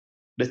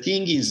The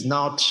thing is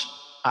not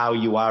how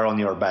you are on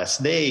your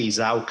best days,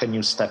 how can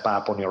you step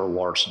up on your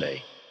worst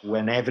day?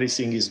 When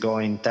everything is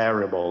going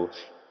terrible,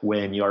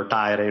 when you're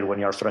tired, when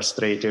you're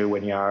frustrated,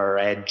 when you're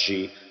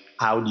edgy,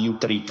 how do you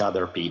treat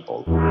other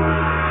people?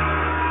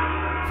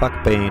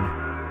 Fuck pain,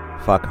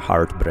 fuck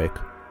heartbreak.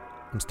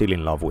 I'm still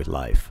in love with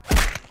life.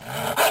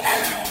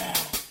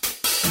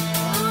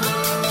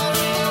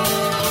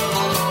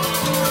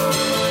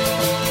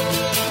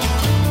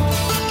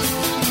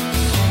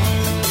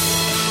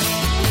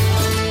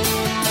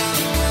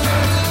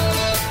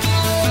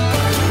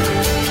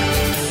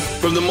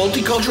 From the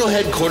multicultural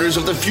headquarters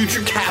of the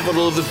future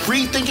capital of the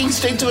free-thinking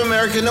states of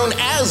America known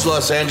as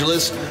Los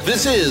Angeles,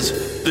 this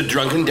is the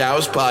Drunken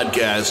Taoist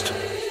Podcast.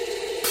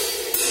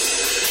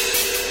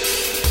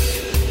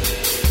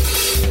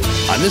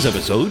 On this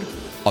episode,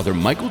 author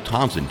Michael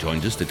Thomsen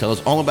joins us to tell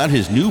us all about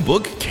his new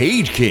book,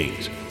 Cage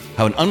Kings,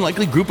 how an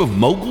unlikely group of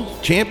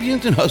moguls,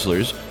 champions, and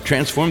hustlers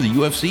transformed the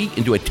UFC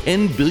into a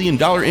 $10 billion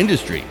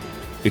industry.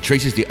 It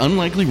traces the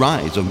unlikely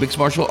rise of mixed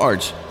martial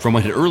arts from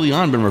what had early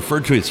on been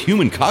referred to as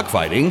human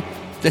cockfighting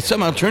that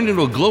somehow turned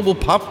into a global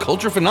pop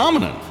culture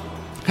phenomenon.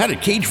 How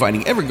did cage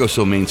fighting ever go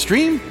so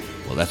mainstream?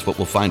 Well, that's what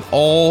we'll find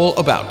all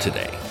about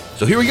today.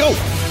 So here we go.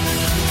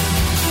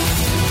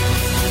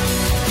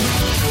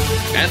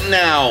 And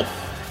now,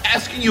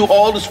 asking you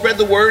all to spread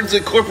the words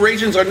that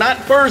corporations are not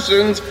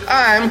persons,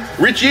 I'm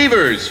Rich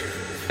Evers.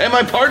 And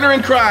my partner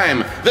in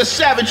crime, the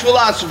savage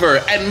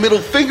philosopher and middle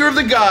finger of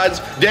the gods,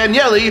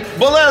 Daniele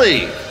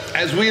Bolelli,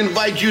 as we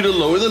invite you to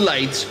lower the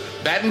lights,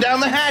 batten down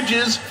the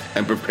hatches,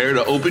 and prepare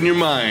to open your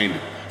mind.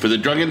 For the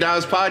Drunken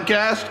Taoist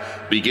Podcast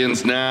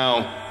begins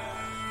now.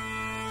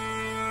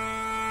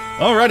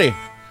 Alrighty.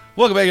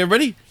 Welcome back,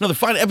 everybody. Another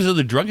fine episode of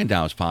the Drunken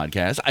Taoist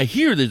Podcast. I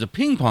hear there's a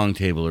ping pong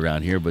table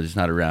around here, but it's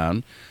not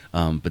around.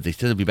 But they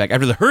said they'll be back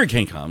after the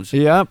hurricane comes.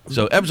 Yep.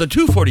 So episode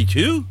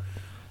 242.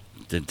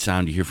 The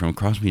sound you hear from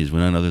across me is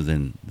none other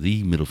than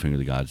the middle finger of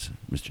the gods,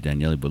 Mr.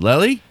 Daniele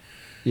Bolelli.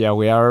 Yeah,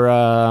 we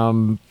are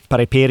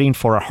preparing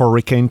for a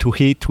hurricane to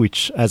hit,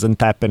 which hasn't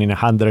happened in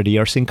 100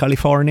 years in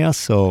California.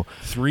 So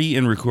 3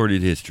 in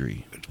recorded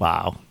history.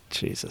 Wow,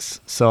 Jesus.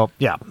 So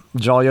yeah,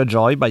 joy oh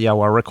joy. But yeah,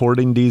 we're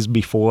recording this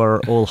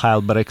before all hell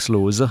breaks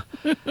loose.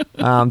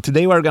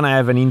 Today we're going to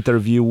have an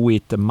interview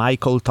with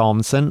Michael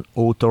Thomsen,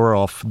 author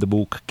of the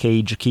book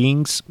Cage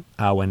Kings,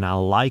 how an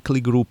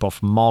unlikely group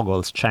of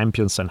moguls,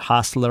 champions, and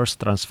hustlers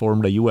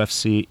transformed the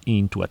UFC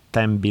into a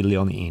 $10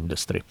 billion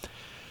industry.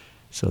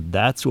 So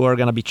that's what we're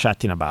going to be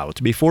chatting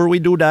about. Before we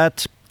do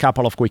that,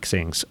 couple of quick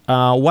things.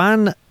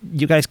 One,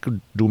 you guys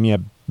could do me a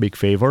big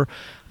favor.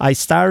 I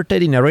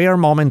started in a rare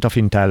moment of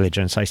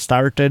intelligence. I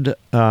started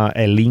a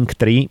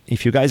Linktree.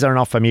 If you guys are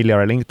not familiar,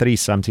 a Linktree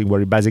is something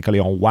where basically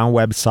on one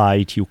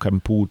website you can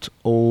put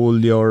all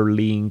your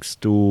links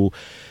to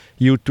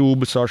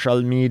YouTube,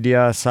 social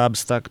media,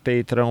 Substack,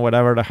 Patreon,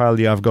 whatever the hell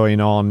you have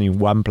going on in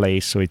one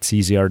place. So it's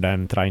easier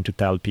than trying to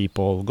tell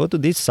people, go to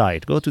this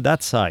site, go to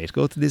that site,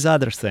 go to these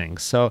other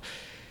things. So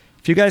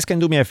if you guys can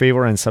do me a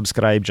favor and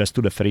subscribe just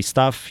to the free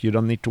stuff, you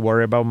don't need to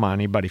worry about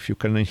money. But if you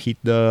can hit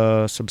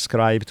the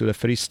subscribe to the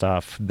free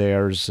stuff,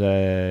 there's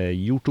a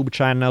YouTube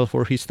channel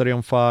for History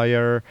on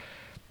Fire.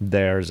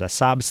 There's a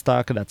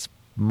Substack that's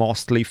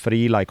mostly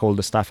free, like all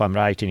the stuff I'm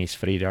writing is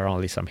free. There are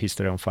only some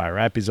History on Fire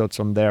episodes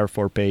on there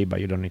for pay, but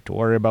you don't need to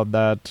worry about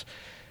that.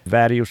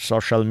 Various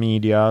social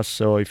media,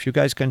 so if you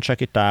guys can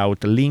check it out,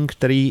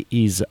 Linktree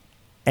is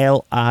linktr.ee.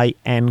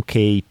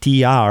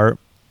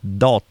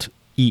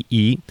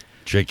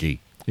 Tricky.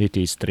 It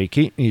is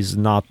tricky. It's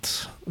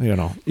not,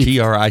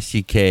 TRICK.ee.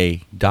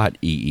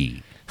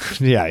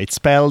 Yeah, it's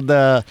spelled,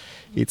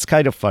 it's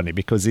kind of funny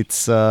because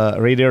it's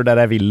rather than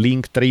having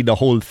Linktree, the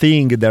whole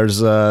thing,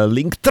 there's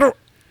Linktree.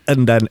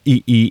 And then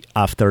EE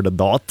after the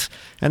dot.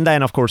 And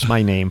then, of course,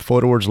 my name, /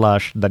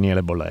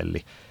 Daniele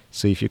Bolelli.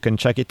 So if you can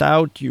check it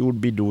out, you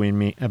would be doing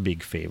me a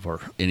big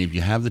favor. And if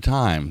you have the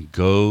time,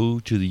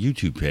 go to the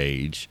YouTube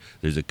page.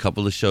 There's a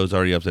couple of shows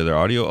already up there. They're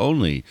audio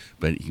only,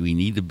 but we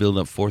need to build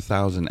up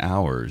 4,000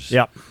 hours.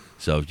 Yep.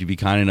 So if you'd be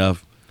kind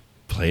enough,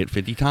 play it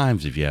 50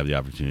 times if you have the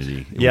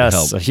opportunity.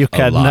 Yes, you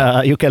can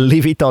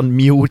leave it on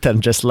mute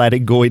and just let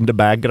it go in the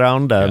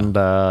background. And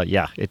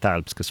it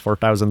helps because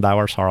 4,000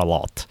 hours are a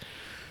lot.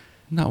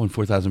 Not when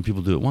 4,000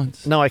 people do it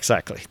once. No,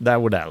 exactly.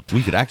 That would help.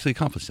 We could actually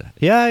accomplish that.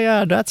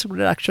 Yeah, that would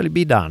actually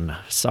be done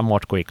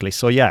somewhat quickly.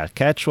 So yeah,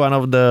 catch one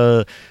of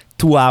the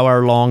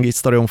 2-hour-long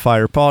History on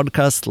Fire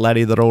podcasts, let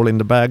it roll in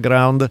the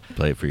background.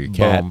 Play it for your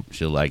cat. Boom.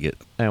 She'll like it.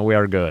 And we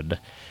are good.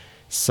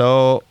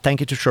 So thank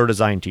you to Sure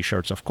Design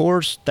T-shirts, of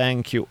course.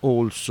 Thank you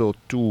also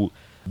to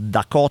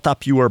Dakota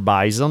Pure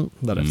Bison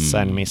that have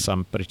sent me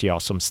some pretty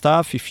awesome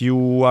stuff. If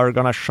you are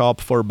gonna shop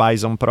for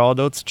Bison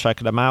products, check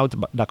them out.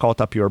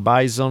 Dakota Pure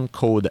Bison,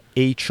 code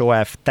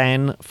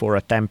HOF10 for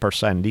a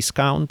 10%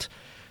 discount.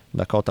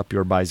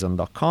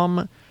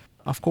 DakotaPureBison.com.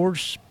 Of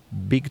course,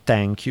 big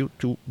thank you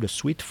to the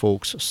sweet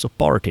folks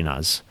supporting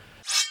us.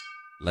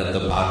 Let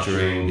the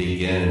pottering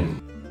begin.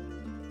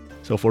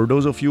 So for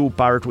those of you who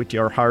part with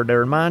your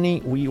hard-earned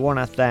money, we want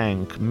to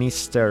thank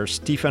Mr.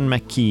 Stephen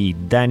McKee,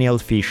 Daniel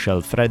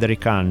Fischel,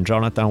 Frederick Hahn,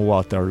 Jonathan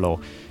Waterloo,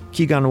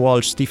 Keegan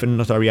Walsh, Stephen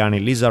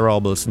Notariani, Lisa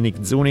Robles, Nick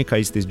Zuni,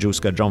 Kaistis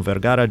Juska, John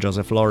Vergara,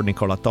 Joseph Lord,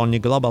 Nicola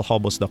Togni,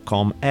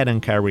 GlobalHobos.com,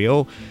 Eden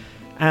Carrio,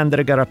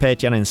 Andre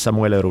Garapetian, and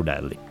Samuele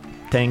Rudelli.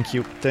 Thank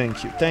you. You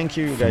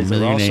guys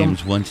are awesome.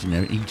 Names once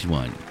in each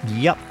one.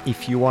 Yep.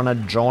 If you want to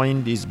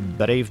join this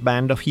brave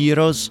band of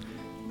heroes,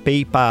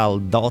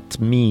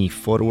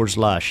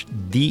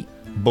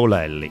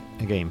 paypal.me/dbolelli.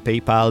 Again,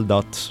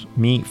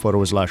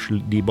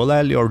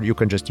 paypal.me/dbolelli, or you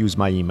can just use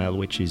my email,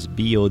 which is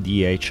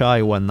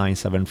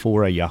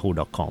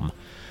bodhi1974@yahoo.com.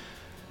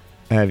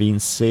 Having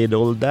said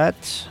all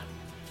that,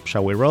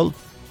 shall we roll?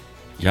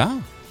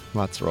 Yeah.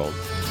 Let's roll.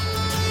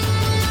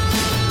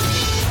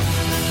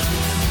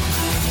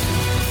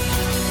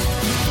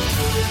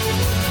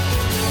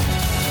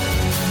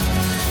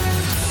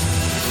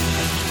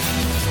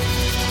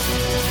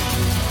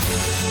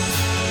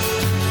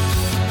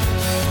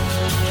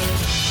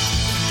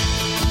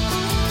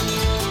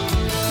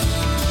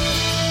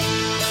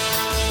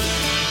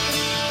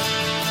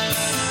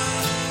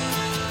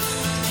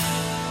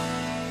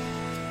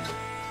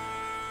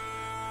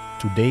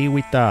 Today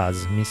with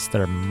us,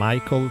 Mr.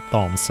 Michael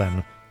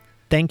Thomsen.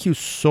 Thank you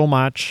so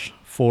much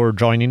for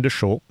joining the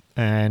show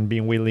and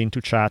being willing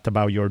to chat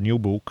about your new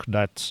book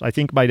that I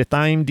think by the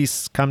time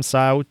this comes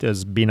out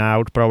has been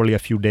out probably a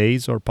few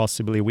days or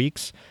possibly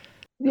weeks.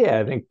 Yeah,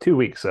 I think 2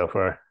 weeks so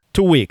far.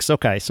 2 weeks,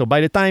 okay. So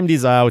by the time this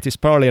is out, it's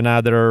probably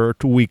another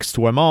 2 weeks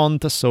to a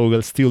month, so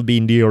we'll still be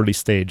in the early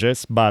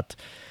stages. But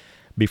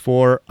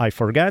before I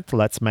forget,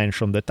 let's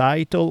mention the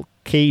title,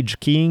 Cage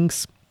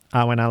Kings,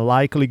 how an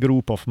unlikely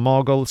group of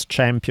moguls,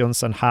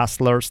 champions, and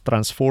hustlers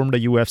transformed the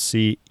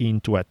UFC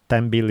into a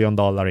 $10 billion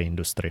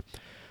industry.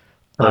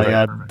 I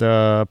had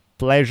the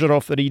pleasure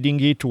of reading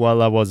it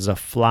while I was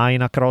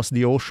flying across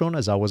the ocean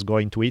as I was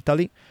going to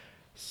Italy.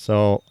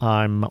 So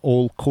I'm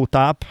all caught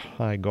up.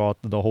 I got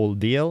the whole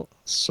deal.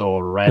 So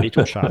ready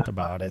to chat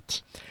about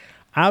it.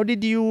 How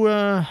did you,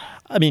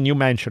 you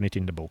mention it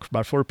in the book,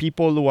 but for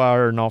people who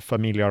are not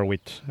familiar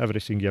with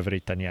everything you've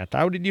written yet,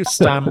 how did you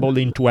stumble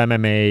into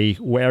MMA?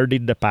 Where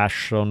did the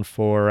passion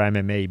for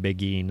MMA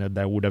begin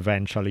that would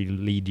eventually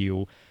lead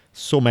you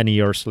so many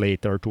years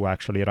later to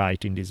actually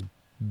writing this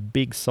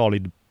big,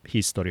 solid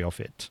history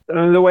of it?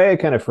 The way I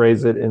kind of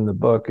phrase it in the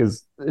book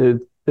is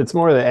it's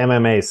more that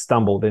MMA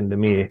stumbled into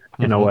me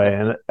in a way.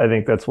 And I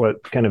think that's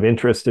what kind of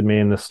interested me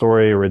in the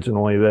story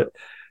originally, that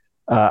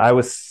I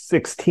was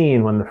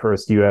 16 when the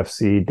first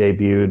UFC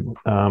debuted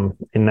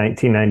in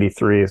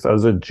 1993. So I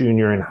was a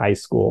junior in high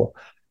school.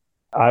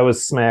 I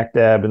was smack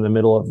dab in the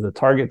middle of the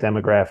target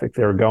demographic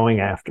they were going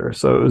after.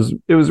 So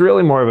it was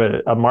really more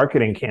of a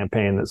marketing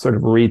campaign that sort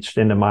of reached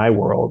into my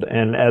world.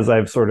 And as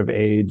I've sort of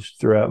aged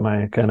throughout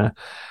my kind of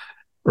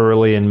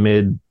early and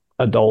mid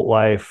adult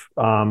life,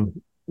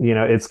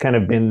 it's kind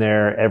of been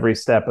there every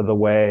step of the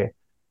way.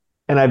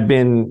 And I've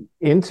been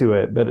into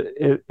it, but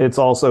it's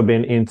also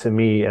been into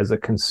me as a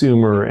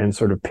consumer and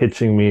sort of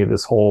pitching me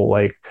this whole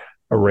like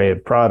array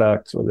of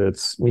products, whether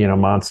it's,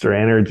 Monster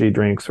energy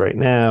drinks right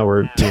now,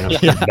 or,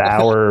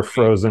 Bauer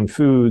frozen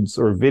foods,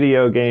 or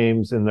video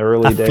games in the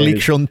early days.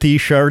 Affliction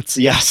t-shirts.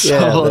 Yes.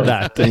 All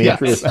that.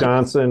 Demetrius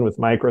Johnson with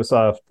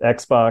Microsoft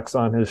Xbox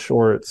on his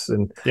shorts.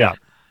 And yeah.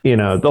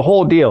 The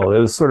whole deal. It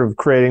was sort of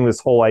creating this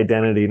whole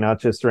identity, not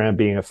just around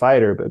being a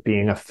fighter, but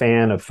being a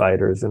fan of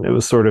fighters. And it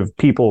was sort of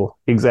people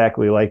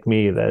exactly like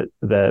me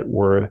that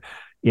were,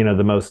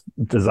 the most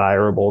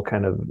desirable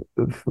kind of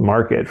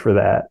market for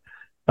that.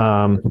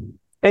 I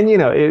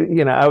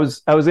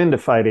was into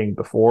fighting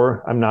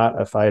before. I'm not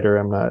a fighter.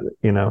 I'm not,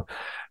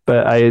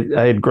 but I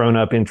had grown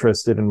up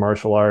interested in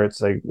martial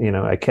arts. I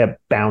kept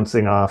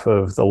bouncing off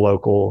of the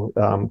local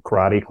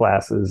karate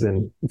classes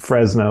in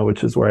Fresno,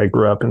 which is where I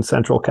grew up in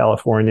Central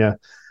California.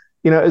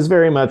 It was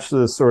very much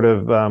the sort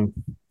of,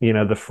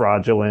 the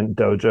fraudulent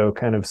dojo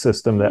kind of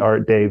system that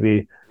Art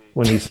Davie,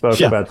 when he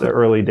spoke about the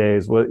early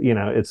days,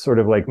 it's sort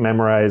of like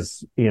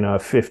memorize, a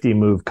 50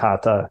 move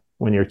kata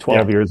when you're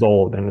 12 years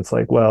old. And it's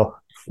like, well,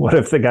 what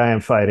if the guy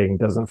I'm fighting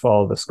doesn't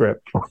follow the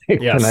script?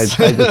 And I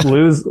just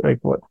lose? Like,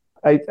 what?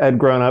 I'd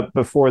grown up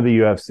before the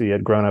UFC.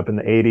 I'd grown up in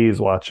the 80s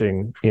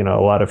watching, a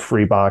lot of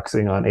free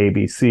boxing on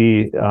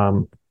ABC,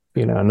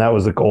 and that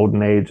was a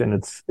golden age in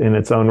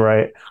its own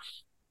right.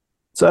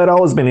 So I'd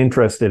always been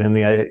interested in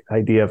the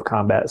idea of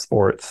combat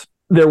sports.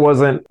 There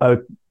wasn't a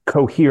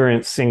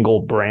coherent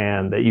single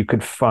brand that you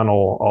could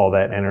funnel all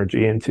that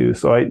energy into.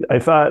 So I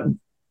thought,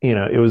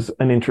 it was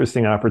an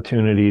interesting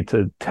opportunity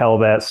to tell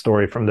that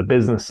story from the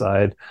business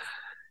side,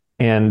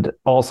 and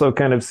also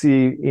kind of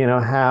see,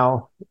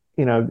 how,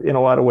 in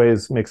a lot of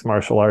ways, mixed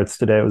martial arts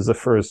today was the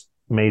first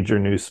major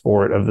new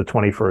sport of the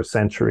 21st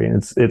century.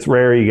 And it's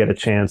rare you get a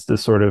chance to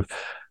sort of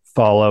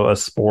follow a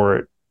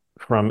sport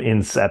from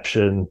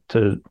inception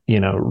to,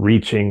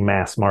 reaching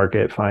mass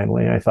market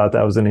finally. I thought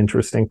that was an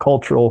interesting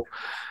cultural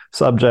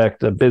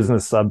subject, a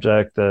business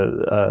subject,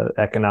 a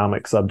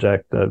economic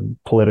subject, a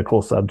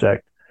political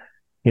subject.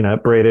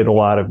 It braided a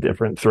lot of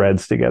different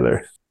threads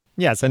together.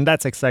 Yes, and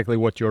that's exactly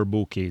what your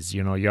book is.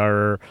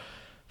 You're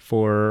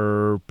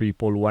for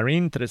people who are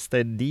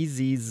interested.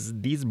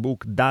 This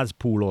book does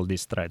pull all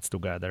these threads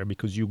together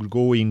because you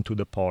go into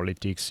the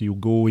politics, you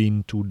go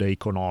into the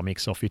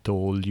economics of it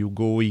all, you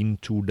go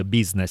into the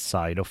business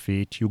side of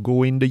it, you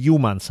go in the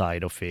human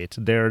side of it.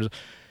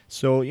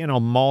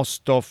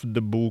 Most of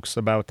the books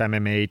about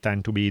MMA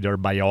tend to be either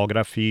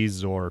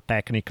biographies or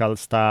technical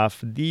stuff.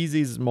 This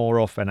is more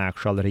of an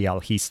actual real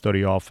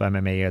history of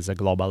MMA as a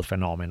global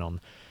phenomenon.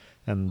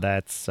 And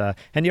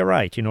and you're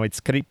right, it's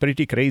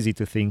pretty crazy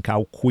to think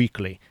how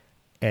quickly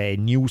a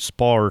new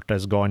sport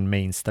has gone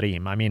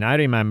mainstream. I mean, I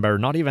remember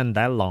not even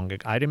that long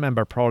ago, I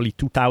remember probably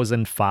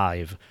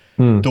 2005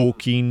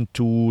 talking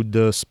to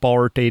the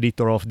sport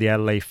editor of the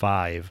LA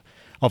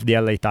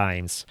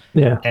Times.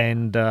 Yeah.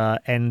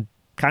 And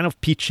kind of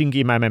pitching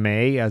him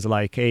MMA as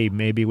like, hey,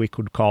 maybe we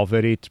could cover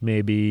it.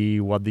 Maybe,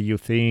 what do you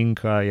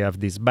think? I have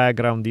this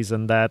background, this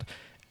and that.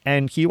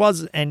 And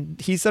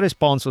his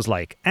response was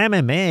like,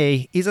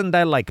 MMA, isn't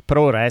that like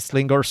pro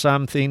wrestling or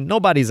something?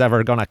 Nobody's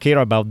ever gonna care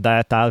about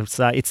that.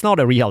 It's not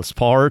a real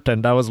sport.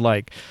 And I was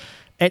like,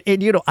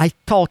 I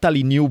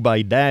totally knew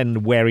by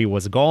then where he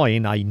was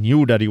going. I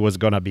knew that he was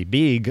gonna be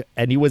big,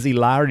 and it was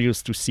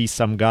hilarious to see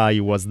some guy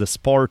who was the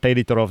sport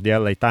editor of the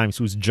LA Times,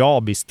 whose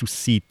job is to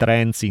see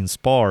trends in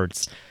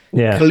sports.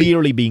 Yeah.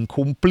 Clearly being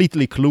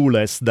completely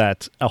clueless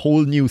that a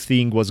whole new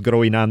thing was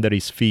growing under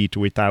his feet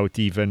without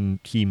even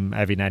him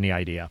having any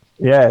idea.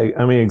 Yeah,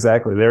 I mean,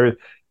 exactly. The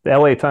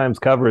LA Times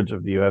coverage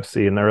of the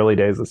UFC in the early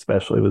days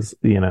especially was,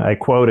 I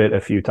quote it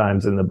a few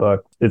times in the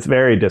book. It's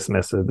very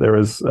dismissive. There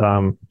was,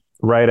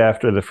 right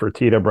after the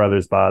Fertitta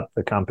brothers bought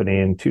the company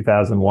in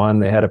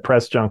 2001, they had a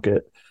press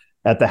junket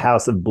at the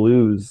House of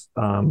Blues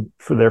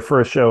for their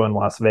first show in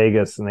Las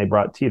Vegas, and they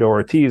brought Tito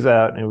Ortiz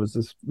out, and it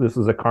was this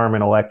was a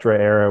Carmen Electra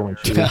era when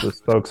she was the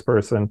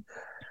spokesperson.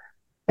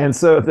 And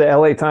so the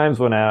LA Times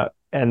went out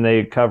and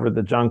they covered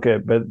the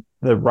junket, but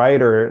the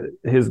writer,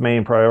 his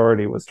main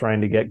priority was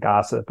trying to get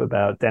gossip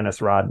about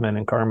Dennis Rodman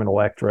and Carmen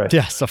Electra.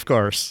 Yes, of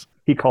course.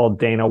 He called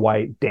Dana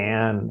White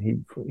Dan.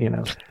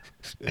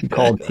 He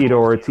called Tito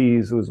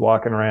Ortiz, who was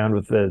walking around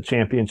with the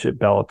championship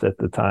belt at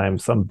the time,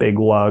 some big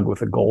lug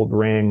with a gold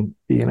ring.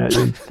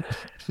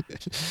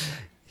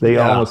 They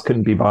almost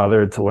couldn't be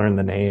bothered to learn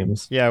the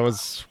names. Yeah, it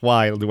was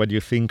wild when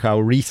you think how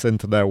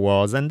recent that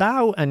was.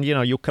 And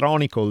you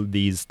chronicle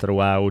these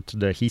throughout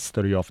the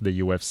history of the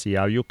UFC.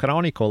 How you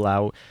chronicle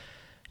how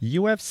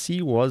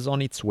UFC was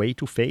on its way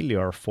to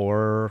failure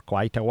for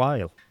quite a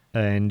while.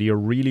 And it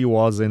really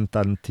wasn't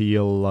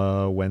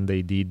until when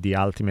they did the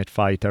Ultimate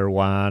Fighter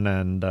 1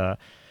 and,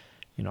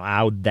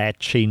 how that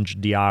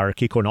changed the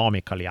arc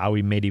economically, how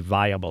it made it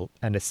viable,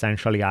 and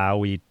essentially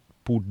how it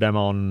put them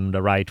on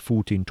the right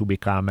footing to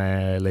become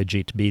a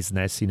legit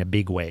business in a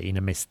big way, in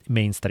a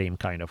mainstream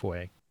kind of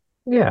way.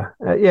 Yeah,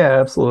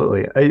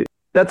 absolutely.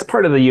 That's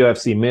part of the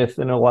UFC myth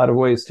in a lot of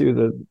ways,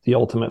 too. The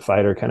Ultimate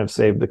Fighter kind of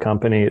saved the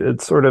company.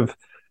 It's sort of...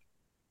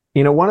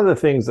 one of the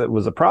things that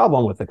was a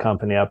problem with the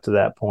company up to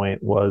that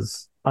point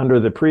was under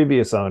the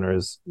previous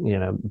owners,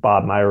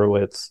 Bob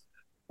Meyrowitz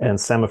and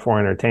Semaphore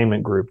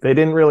Entertainment Group, they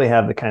didn't really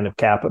have the kind of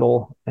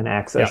capital and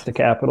access to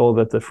capital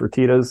that the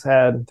Fertittas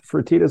had. The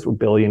Fertittas were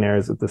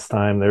billionaires at this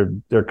time.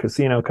 Their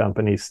casino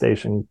company,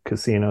 Station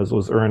Casinos,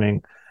 was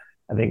earning,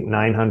 I think,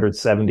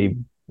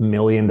 $970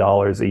 million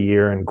a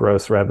year in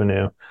gross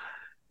revenue.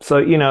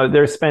 So,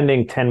 they're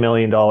spending $10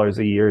 million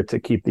a year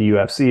to keep the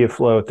UFC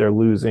afloat. They're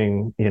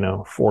losing,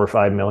 $4 or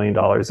 $5 million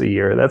a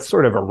year. That's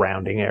sort of a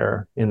rounding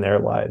error in their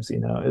lives,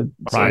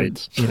 Right.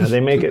 So,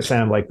 they make it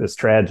sound like this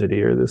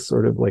tragedy or this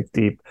sort of like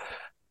deep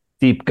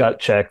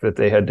gut check that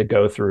they had to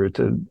go through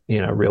to,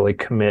 really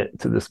commit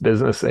to this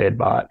business they had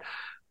bought.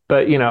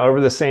 But, over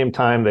the same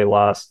time, they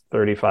lost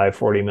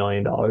 $35-40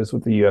 million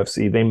with the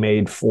UFC. They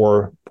made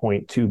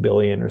 $4.2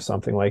 billion or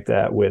something like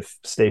that with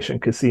Station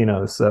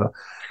Casinos. So,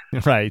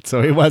 right.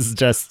 So it was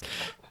just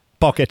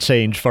pocket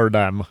change for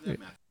them.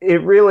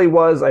 It really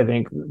was, I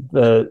think,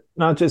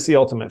 not just the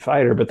Ultimate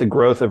Fighter, but the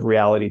growth of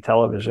reality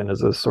television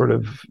as a sort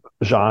of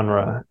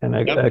genre and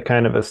a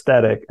kind of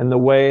aesthetic. And the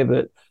way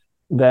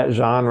that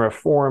genre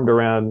formed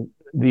around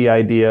the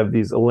idea of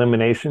these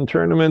elimination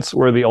tournaments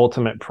where the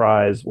ultimate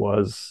prize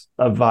was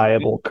a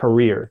viable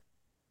career.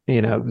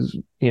 There's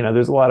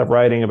a lot of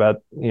writing about,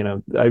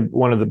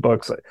 one of the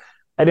books,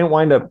 I didn't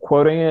wind up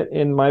quoting it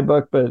in my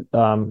book, but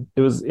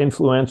it was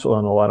influential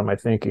in a lot of my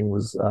thinking,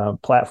 was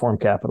Platform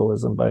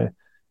Capitalism by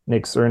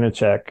Nick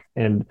Cernacek.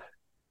 And,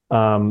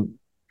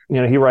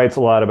 he writes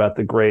a lot about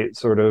the great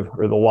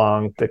the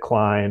long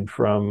decline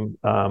from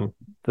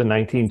the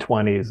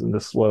 1920s and the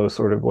slow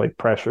sort of like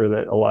pressure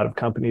that a lot of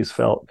companies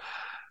felt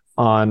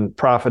on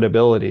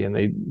profitability.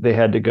 And they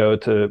had to go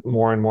to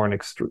more and more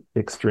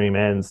extreme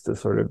ends to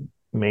sort of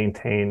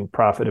maintain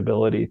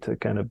profitability, to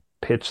kind of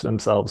pitch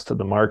themselves to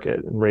the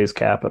market and raise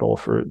capital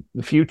for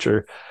the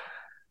future.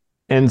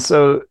 And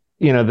so,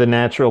 the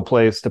natural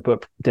place to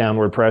put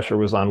downward pressure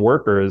was on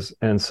workers.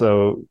 And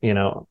so,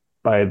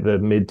 by the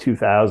mid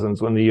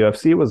 2000s, when the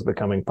UFC was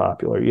becoming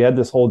popular, you had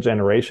this whole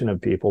generation of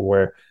people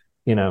where,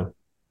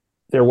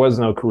 there was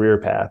no career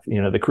path.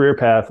 The career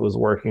path was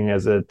working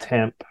as a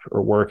temp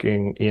or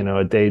working,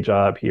 a day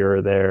job here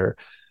or there.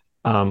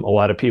 A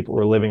lot of people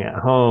were living at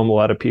home. A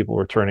lot of people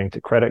were turning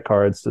to credit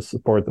cards to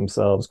support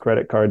themselves.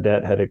 Credit card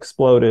debt had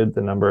exploded.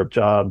 The number of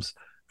jobs,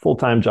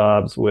 full-time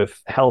jobs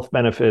with health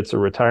benefits or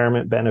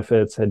retirement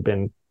benefits had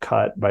been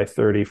cut by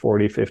 30,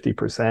 40,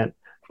 50%,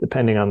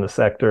 depending on the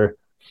sector.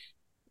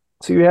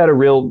 So you had a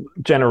real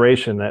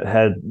generation that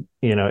had,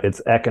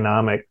 its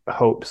economic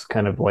hopes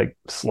kind of like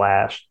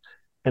slashed.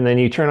 And then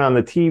you turn on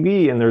the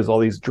TV and there's all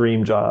these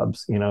dream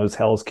jobs, it's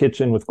Hell's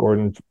Kitchen with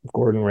Gordon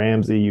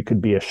Ramsay. You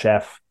could be a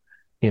chef.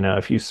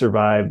 If you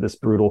survive this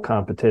brutal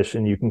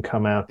competition, you can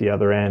come out the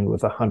other end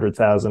with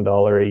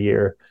 $100,000 a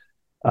year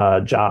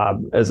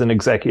job as an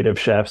executive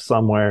chef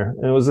somewhere.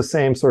 And it was the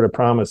same sort of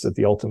promise that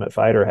the Ultimate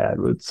Fighter had.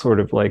 It's sort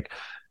of like,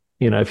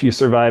 if you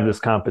survive this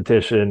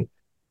competition,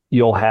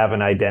 you'll have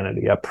an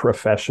identity, a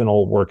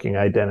professional working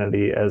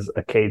identity as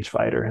a cage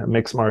fighter, a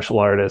mixed martial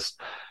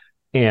artist.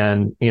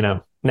 And,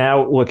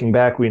 now looking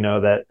back, we know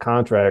that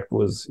contract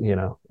was,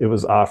 it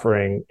was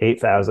offering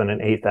 $8,000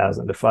 and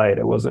 $8,000 to fight.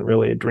 It wasn't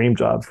really a dream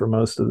job for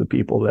most of the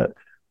people that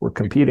were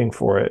competing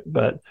for it.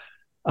 But,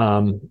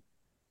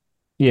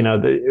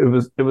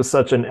 it was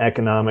such an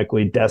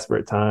economically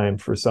desperate time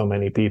for so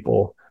many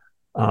people.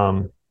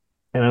 And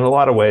in a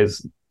lot of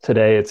ways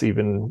today, it's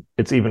even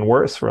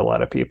worse for a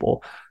lot of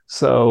people.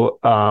 So,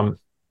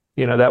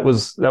 that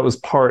was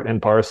part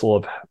and parcel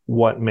of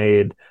what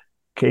made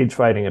cage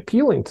fighting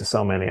appealing to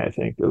so many. I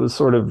think it was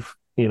sort of,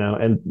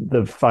 and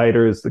the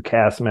fighters, the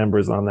cast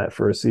members on that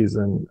first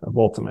season of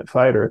Ultimate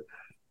Fighter,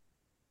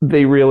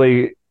 they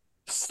really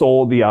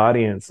sold the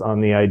audience on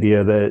the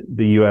idea that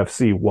the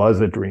UFC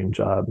was a dream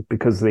job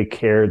because they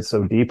cared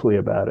so deeply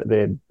about it. They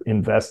had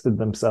invested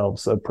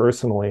themselves so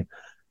personally,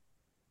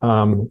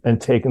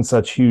 and taken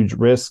such huge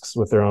risks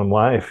with their own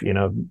life.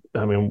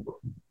 I mean,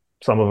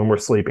 some of them were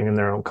sleeping in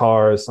their own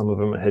cars. Some of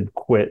them had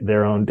quit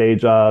their own day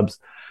jobs,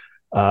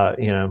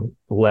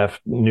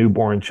 left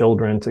newborn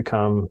children to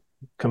come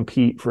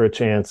compete for a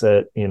chance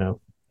at, an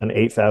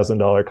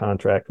 $8,000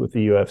 contract with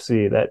the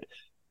UFC.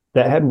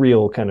 That had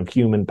real kind of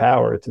human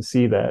power to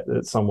see that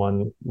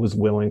someone was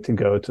willing to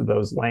go to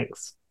those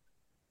lengths,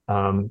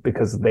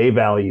 because they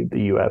valued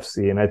the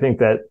UFC. And I think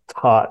that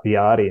taught the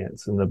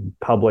audience and the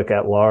public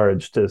at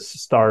large to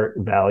start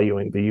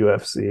valuing the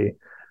UFC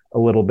a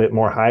little bit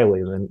more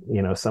highly than,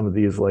 some of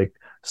these like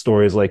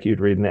stories like you'd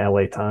read in the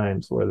LA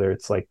Times, whether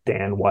it's like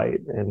Dan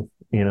White and,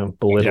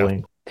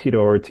 belittling Tito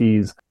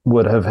Ortiz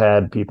would have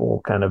had people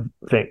kind of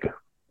think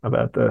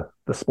about the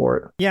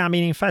sport. Yeah, I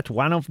mean, in fact,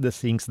 one of the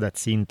things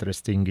that's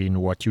interesting in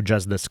what you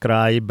just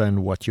described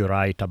and what you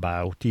write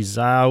about is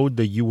how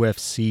the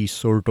UFC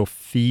sort of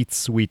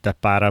fits with a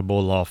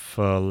parable of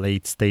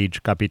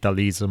late-stage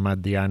capitalism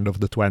at the end of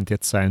the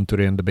 20th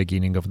century and the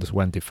beginning of the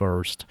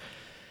 21st.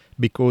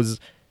 Because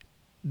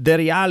the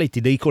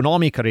reality, the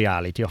economic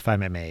reality of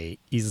MMA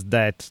is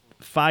that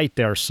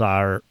fighters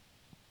are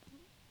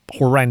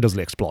horrendously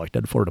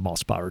exploited for the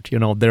most part.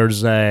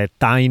 There's a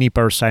tiny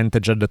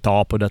percentage at the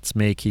top that's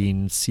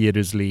making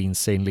seriously,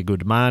 insanely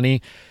good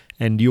money.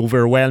 And the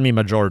overwhelming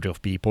majority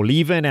of people,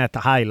 even at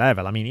a high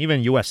level, I mean,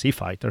 even UFC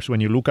fighters,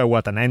 when you look at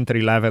what an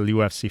entry-level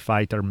UFC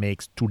fighter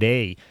makes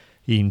today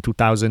in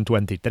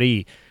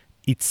 2023,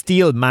 it's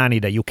still money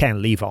that you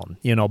can live on.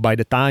 By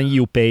the time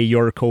you pay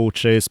your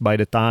coaches, by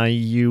the time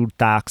you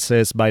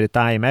taxes, by the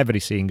time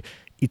everything,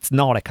 it's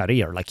not a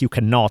career. Like, you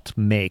cannot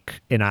make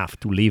enough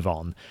to live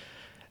on.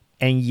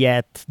 And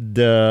yet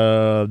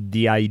the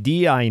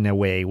idea, in a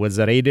way, was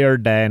rather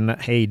than,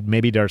 hey,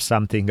 maybe there's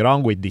something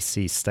wrong with this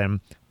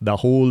system, the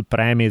whole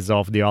premise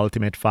of The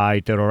Ultimate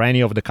Fighter or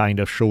any of the kind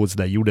of shows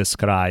that you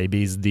describe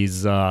is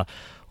this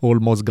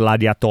almost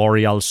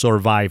gladiatorial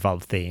survival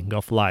thing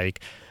of like,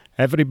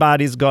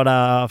 everybody's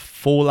gonna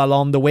fall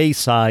along the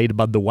wayside,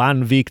 but the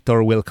one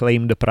victor will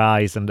claim the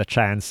prize and the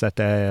chance at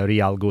a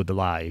real good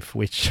life,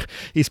 which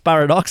is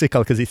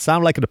paradoxical because it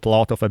sounds like the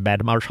plot of a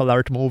bad martial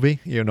art movie.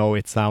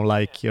 It sounds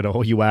like, you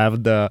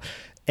have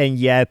and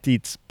yet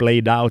it's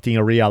played out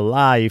in real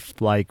life,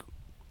 like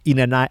in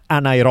an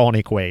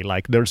unironic way,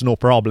 like there's no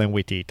problem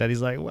with it. And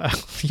it's like, well,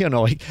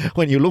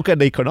 when you look at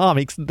the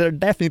economics, there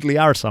definitely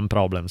are some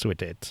problems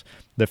with it.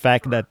 The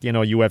fact that,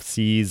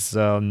 UFC is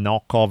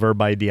not covered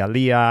by the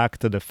Ali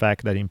Act, the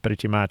fact that in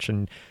pretty much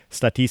in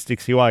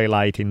statistics you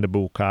highlight in the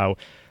book how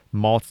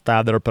most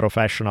other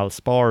professional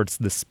sports,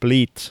 the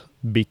split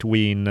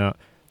between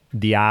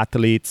the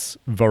athletes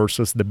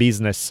versus the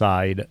business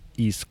side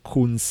is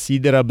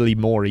considerably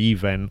more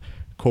even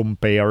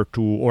compared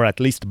to, or at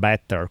least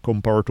better,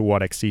 compared to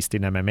what exists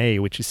in MMA,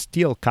 which is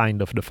still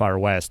kind of the Far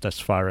West as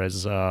far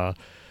as the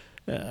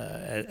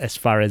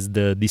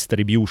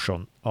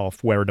distribution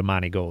of where the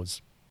money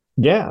goes.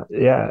 Yeah,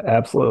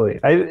 absolutely.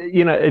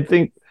 I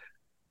think,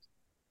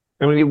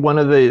 one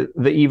of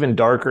the even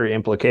darker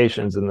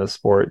implications in this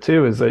sport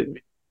too is that,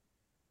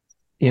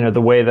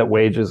 the way that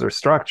wages are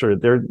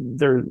structured,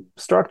 they're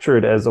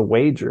structured as a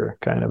wager,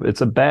 kind of.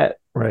 It's a bet,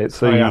 right?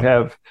 So you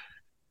have,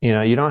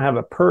 you don't have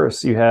a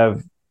purse, you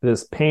have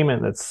this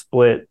payment that's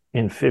split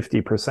in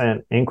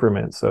 50%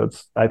 increments. So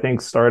it's, I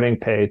think starting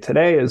pay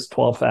today is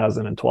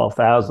 12,000 and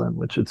 12,000,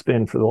 which it's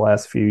been for the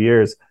last few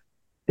years.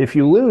 If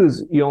you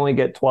lose, you only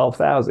get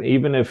 12,000.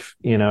 Even if,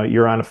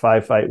 you're on a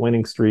 5-fight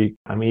winning streak.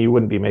 I mean, you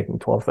wouldn't be making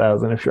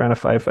 12,000 if you're on a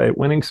 5-fight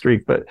winning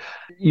streak, but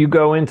you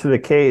go into the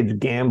cage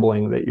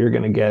gambling that you're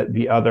going to get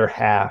the other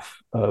half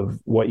of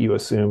what you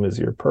assume is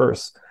your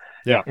purse.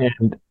 Yeah.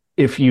 And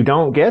if you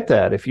don't get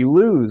that, if you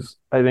lose,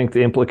 I think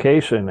the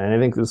implication, and I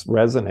think this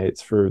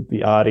resonates for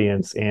the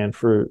audience and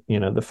for,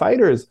 the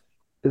fighters,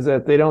 is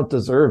that they don't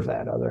deserve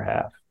that other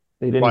half.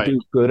 They didn't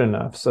do good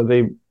enough. So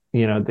they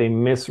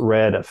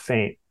misread a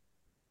feint.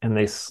 And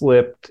they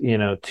slipped,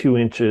 2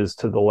 inches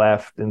to the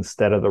left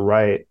instead of the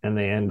right, and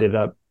they ended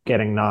up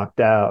getting knocked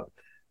out.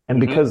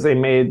 And because they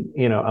made,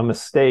 a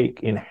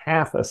mistake in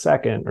half a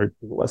second or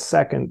a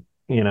second,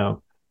 a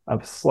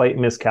slight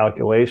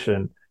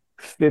miscalculation,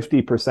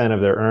 50%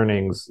 of their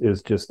earnings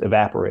is just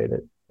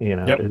evaporated,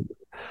 Yep.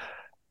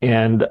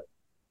 And,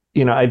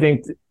 I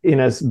think in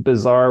a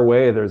bizarre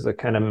way, there's a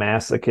kind of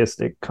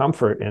masochistic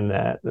comfort in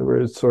that, where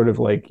it's sort of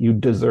like you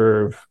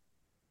deserve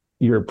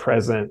your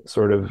present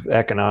sort of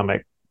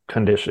economic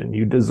condition.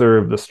 You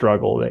deserve the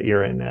struggle that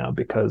you're in now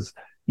because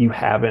you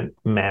haven't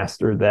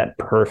mastered that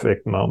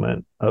perfect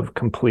moment of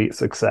complete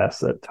success,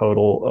 that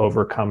total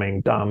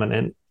overcoming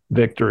dominant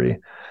victory.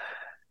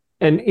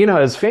 And,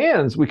 as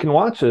fans, we can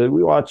watch it.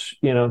 We watch,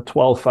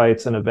 12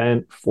 fights an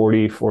event,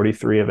 40,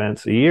 43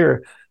 events a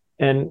year.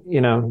 And,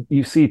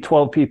 you see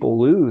 12 people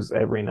lose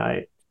every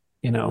night,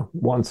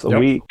 once a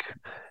week.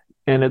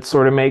 And it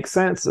sort of makes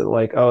sense that,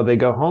 like, oh, they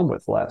go home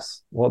with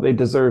less. Well, they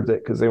deserved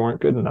it because they weren't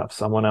good enough.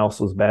 Someone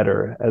else was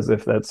better, as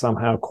if that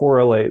somehow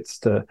correlates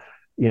to,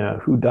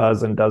 who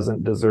does and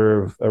doesn't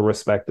deserve a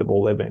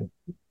respectable living.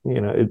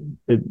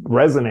 It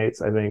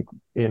resonates, I think,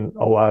 in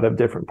a lot of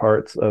different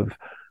parts of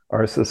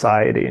our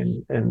society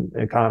and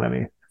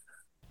economy.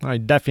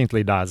 It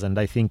definitely does, and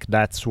I think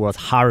that's what's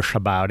harsh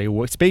about it,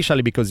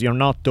 especially because you're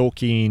not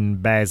talking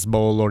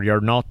baseball or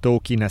you're not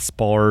talking a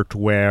sport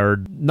where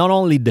not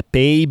only the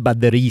pay but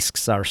the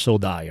risks are so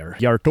dire.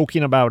 You're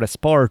talking about a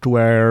sport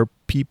where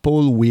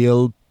people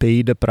will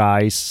pay the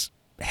price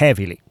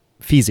heavily,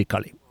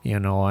 physically,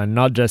 and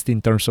not just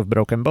in terms of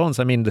broken bones.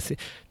 I mean,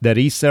 the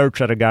research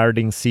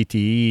regarding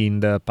CTE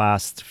in the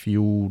past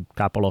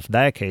couple of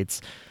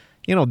decades,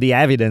 the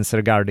evidence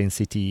regarding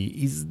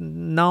CTE is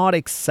not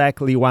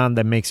exactly one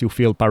that makes you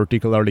feel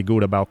particularly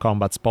good about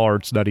combat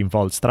sports that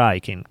involve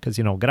striking. Because,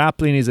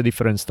 grappling is a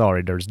different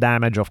story. There's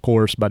damage, of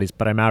course, but it's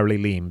primarily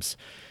limbs.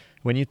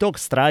 When you talk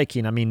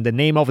striking, I mean, the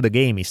name of the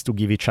game is to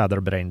give each other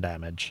brain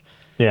damage.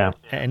 Yeah.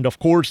 And of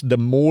course, the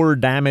more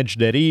damage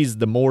there is,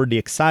 the more the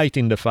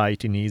exciting the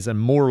fighting is, and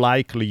more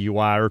likely you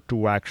are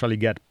to actually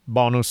get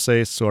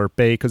bonuses or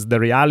pay. Because the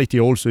reality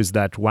also is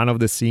that one of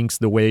the things,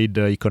 the way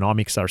the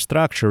economics are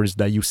structured, is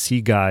that you see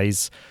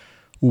guys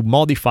who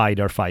modify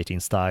their fighting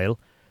style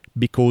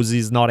because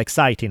it's not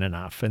exciting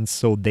enough. And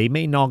so they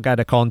may not get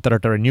a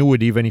contract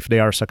renewed even if they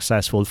are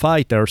successful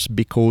fighters,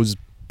 because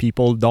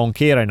people don't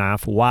care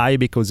enough. Why?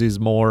 Because it's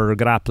more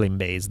grappling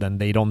based and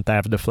they don't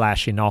have the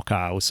flashy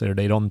knockouts, or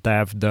they don't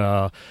have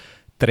the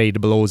trade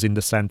blows in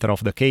the center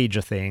of the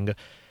cage thing,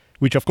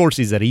 which of course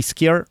is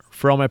riskier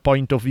from a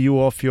point of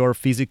view of your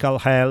physical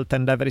health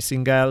and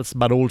everything else,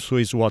 but also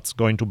is what's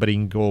going to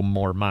bring home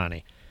more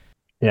money.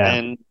 Yeah.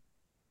 And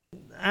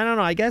I don't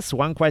know, I guess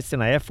one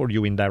question I have for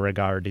you in that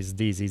regard is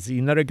this, is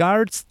in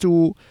regards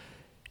to,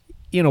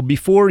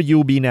 before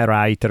you being a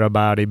writer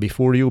about it,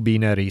 before you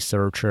being a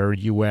researcher,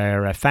 you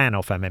were a fan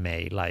of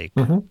MMA, like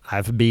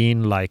I've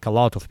been, like a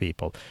lot of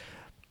people.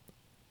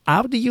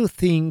 How do you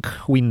think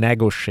we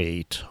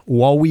negotiate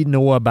what we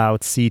know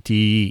about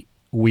CTE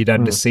with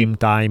at the same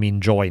time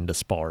enjoying the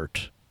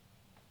sport?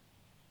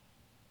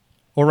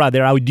 Or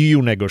rather, how do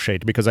you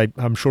negotiate? Because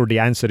I'm sure the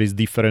answer is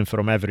different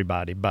from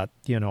everybody. But,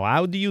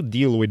 how do you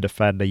deal with the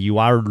fact that you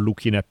are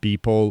looking at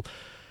people,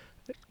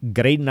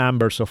 great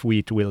numbers of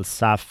which will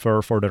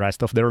suffer for the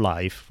rest of their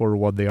life for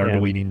what they are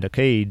doing in the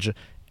cage,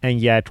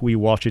 and yet we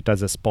watch it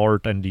as a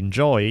sport and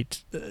enjoy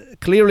it?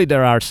 Clearly,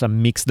 there are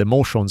some mixed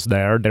emotions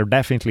there. There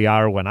definitely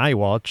are when I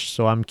watch.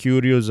 So I'm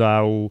curious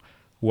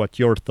what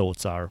your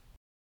thoughts are.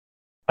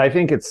 I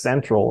think it's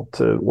central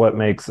to what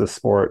makes the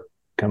sport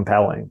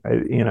compelling.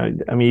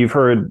 You've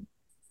heard,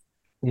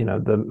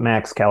 the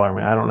Max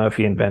Kellerman. I don't know if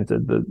he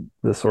invented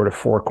the sort of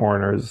four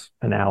corners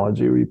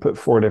analogy, where you put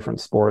four different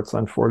sports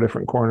on four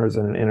different corners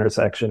in an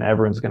intersection.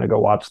 Everyone's going to go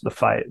watch the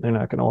fight. They're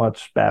not going to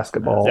watch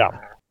basketball. Yeah.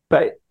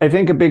 But I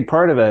think a big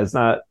part of it is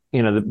not,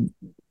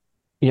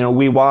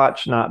 we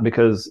watch not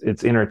because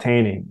it's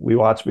entertaining. We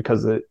watch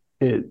because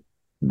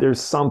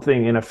there's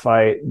something in a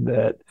fight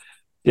that,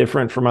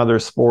 different from other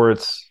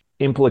sports,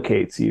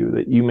 implicates you,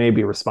 that you may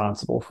be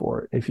responsible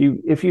for. If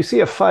you see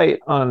a fight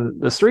on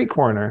the street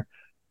corner,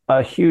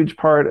 a huge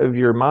part of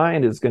your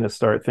mind is going to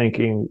start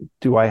thinking,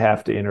 do I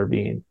have to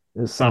intervene?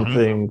 Is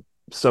something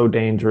so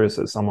dangerous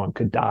that someone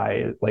could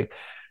die? Like,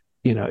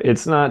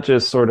 it's not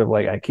just sort of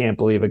like, I can't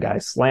believe a guy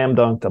slam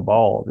dunked a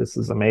ball. This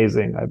is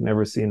amazing. I've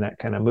never seen that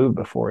kind of move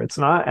before. It's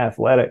not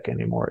athletic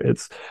anymore.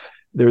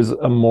 There's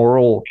a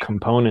moral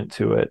component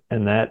to it.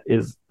 And that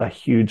is a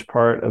huge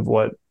part of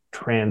what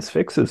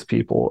transfixes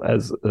people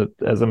as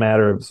a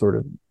matter of sort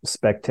of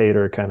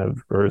spectator kind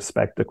of, or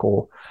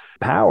spectacle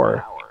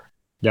power.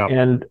 Yeah.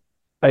 And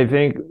I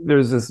think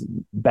there's this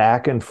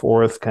back and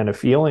forth kind of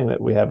feeling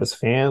that we have as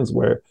fans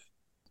where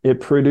it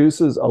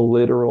produces a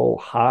literal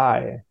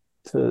high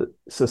to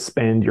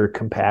suspend your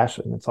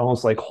compassion. It's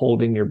almost like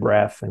holding your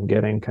breath and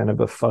getting kind of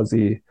a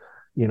fuzzy,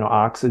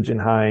 oxygen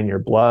high in your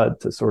blood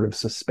to sort of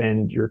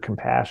suspend your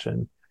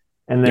compassion.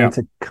 And then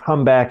to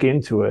come back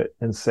into it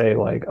and say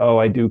like, oh,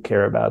 I do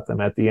care about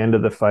them. At the end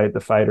of the fight, the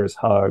fighters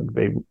hug.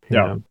 They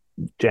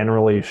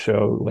generally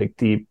show like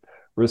deep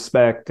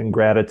respect and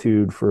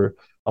gratitude for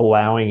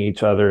allowing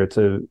each other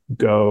to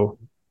go.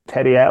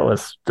 Teddy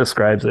Atlas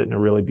describes it in a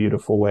really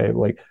beautiful way,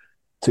 like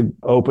to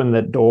open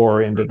the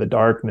door into the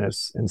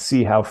darkness and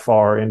see how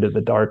far into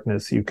the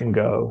darkness you can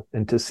go,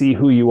 and to see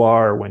who you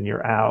are when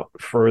you're out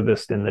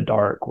furthest in the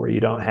dark, where you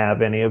don't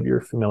have any of your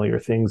familiar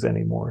things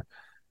anymore.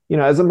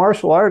 As a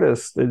martial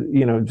artist,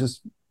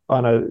 just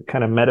on a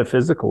kind of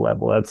metaphysical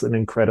level, that's an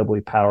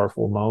incredibly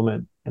powerful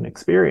moment and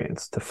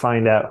experience, to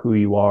find out who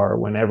you are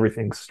when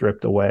everything's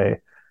stripped away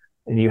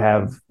and you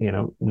have,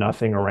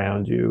 nothing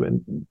around you.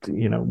 And,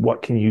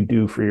 what can you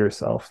do for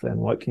yourself then?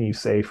 What can you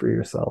say for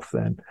yourself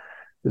then?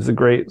 There's a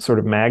great sort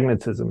of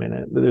magnetism in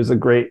it, but there's a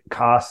great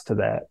cost to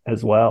that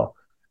as well.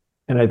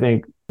 And I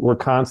think we're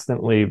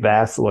constantly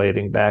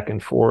vacillating back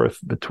and forth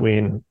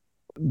between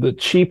the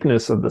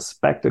cheapness of the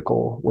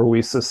spectacle, where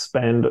we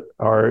suspend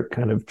our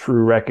kind of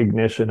true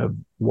recognition of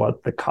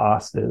what the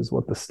cost is,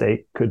 what the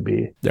stake could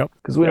be.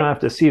 Because we don't have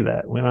to see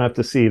that. We don't have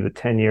to see the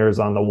 10 years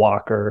on the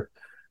walker,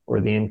 or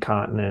the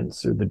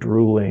incontinence, or the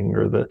drooling,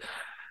 or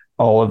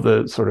all of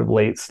the sort of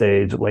late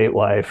stage, late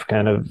life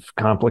kind of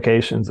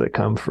complications that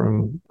come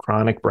from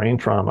chronic brain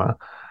trauma,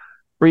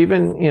 or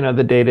even,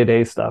 the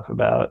day-to-day stuff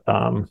about,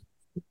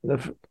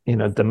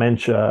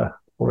 dementia,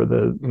 or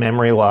the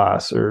memory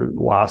loss, or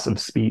loss of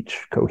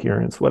speech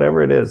coherence,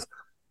 whatever it is.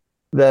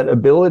 That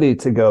ability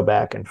to go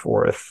back and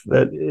forth,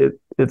 that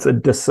it's a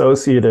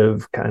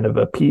dissociative kind of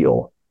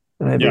appeal.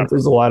 And I think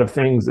there's a lot of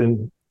things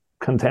in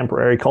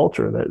contemporary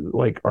culture that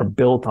like are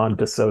built on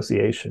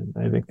dissociation.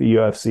 I think the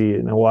UFC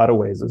in a lot of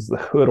ways is the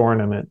hood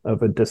ornament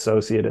of a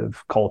dissociative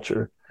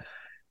culture.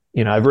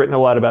 I've written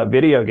a lot about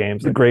video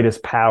games. The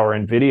greatest power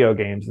in video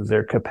games is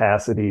their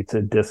capacity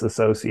to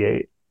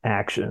disassociate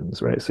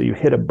actions, right? So you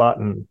hit a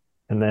button,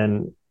 and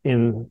then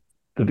in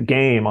the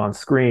game on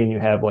screen, you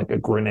have like a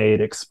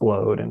grenade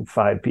explode and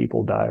 5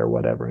 people die or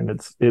whatever. And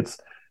it's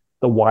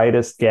the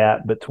widest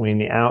gap between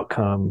the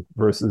outcome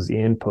versus the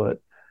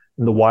input.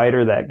 And the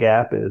wider that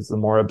gap is, the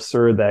more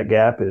absurd that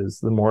gap is,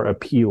 the more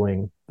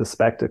appealing the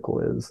spectacle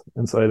is.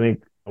 And so I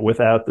think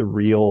without the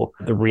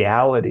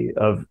reality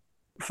of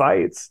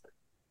fights,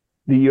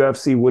 the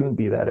UFC wouldn't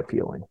be that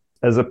appealing.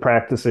 As a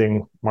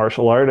practicing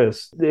martial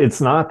artist,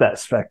 it's not that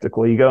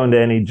spectacle. You go into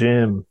any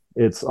gym,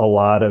 it's a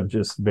lot of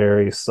just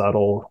very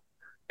subtle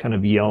kind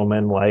of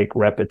yeoman-like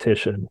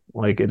repetition.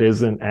 Like it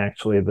isn't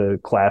actually the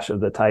Clash of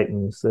the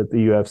Titans that the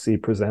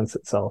UFC presents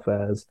itself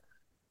as.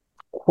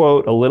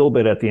 Quote a little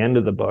bit at the end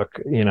of the book,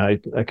 I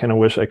kind of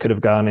wish I could have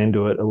gone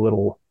into it a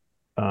little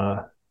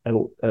at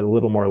a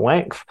little more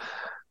length,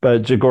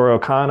 but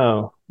Jigoro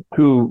Kano,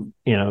 who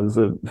is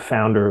the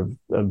founder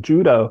of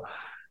judo,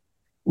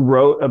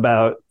 wrote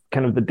about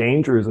kind of the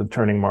dangers of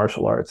turning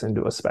martial arts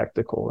into a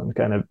spectacle and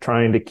kind of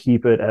trying to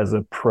keep it as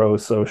a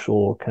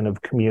pro-social kind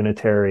of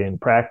communitarian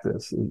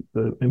practice.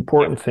 The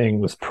important thing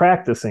was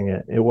practicing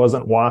it. It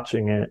wasn't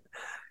watching it.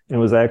 It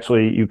was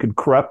actually, you could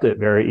corrupt it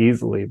very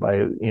easily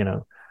by,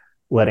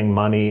 letting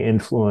money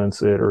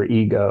influence it, or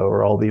ego,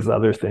 or all these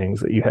other things,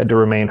 that you had to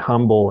remain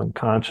humble and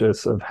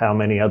conscious of how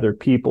many other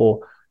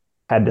people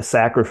had to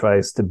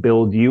sacrifice to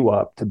build you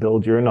up, to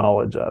build your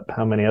knowledge up,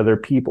 how many other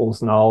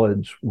people's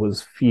knowledge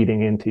was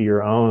feeding into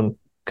your own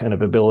kind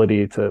of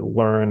ability to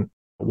learn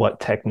what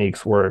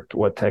techniques worked,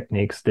 what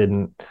techniques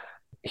didn't.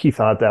 He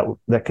thought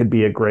that could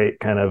be a great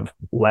kind of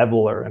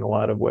leveler in a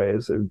lot of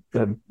ways,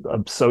 a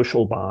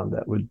social bond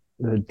that would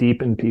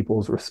deepen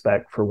people's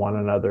respect for one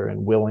another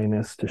and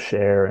willingness to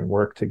share and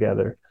work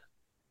together.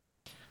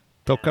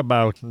 Talk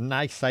about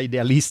nice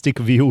idealistic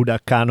view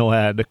that Kano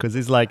had, because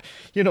it's like,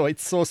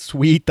 it's so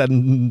sweet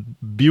and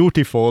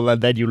beautiful, and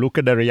then you look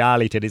at the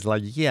reality and it's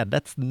like, yeah,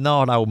 that's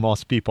not how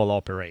most people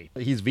operate.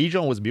 His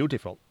vision was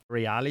beautiful.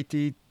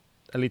 Reality,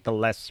 a little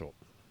less so.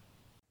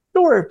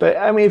 Sure, but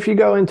I mean, if you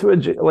go into a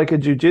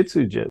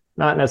jiu-jitsu gym,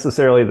 not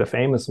necessarily the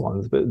famous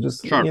ones, but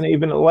just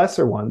even a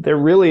lesser one, there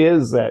really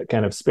is that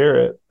kind of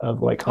spirit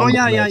of like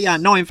humbleness. Yeah.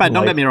 No, in fact,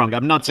 don't get me wrong.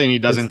 I'm not saying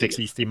it doesn't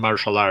exist in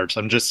martial arts.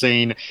 I'm just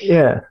saying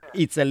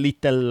it's a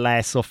little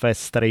less of a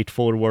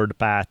straightforward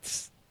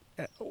path,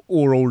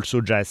 or also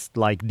just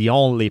like the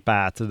only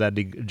path that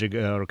the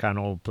Jigoro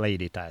Kano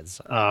played it as.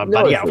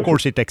 But of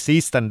course it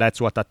exists, and that's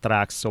what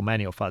attracts so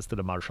many of us to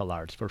the martial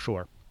arts, for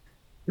sure.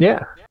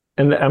 Yeah.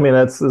 And I mean,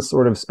 that's the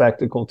sort of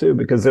spectacle too,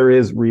 because there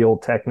is real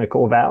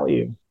technical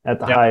value at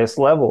the highest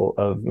level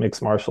of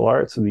mixed martial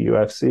arts of the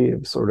UFC.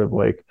 Of sort of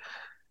like,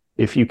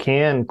 if you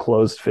can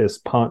closed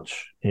fist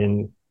punch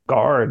in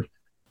guard,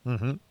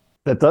 Mm-hmm.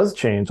 that does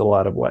change a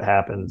lot of what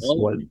happens,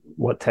 Well,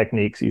 what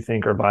techniques you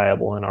think are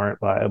viable and aren't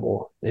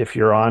viable. If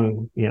you're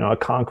on, a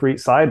concrete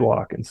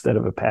sidewalk instead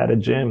of a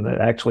padded gym, that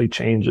actually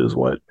changes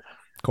what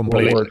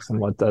Completely. works and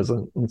what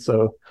doesn't. And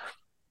so,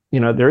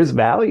 there is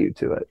value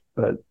to it,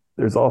 but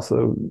there's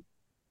also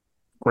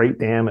great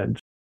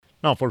damage.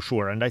 No, for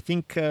sure. And I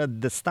think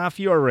the stuff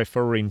you're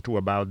referring to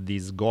about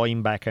this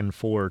going back and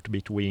forth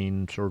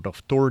between sort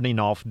of turning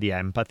off the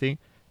empathy,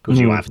 because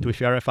you have to if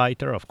you're a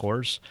fighter, of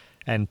course,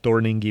 and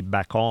turning it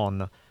back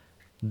on,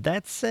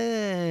 that's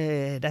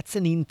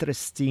an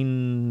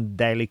interesting,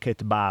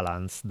 delicate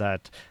balance.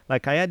 That,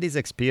 like, I had this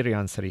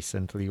experience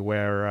recently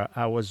where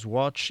I was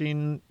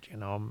watching,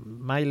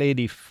 my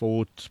lady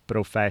fought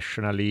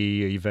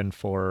professionally, even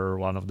for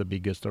one of the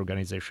biggest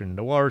organizations in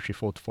the world. She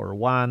fought for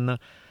one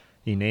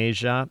in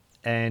Asia.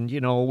 And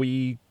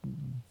we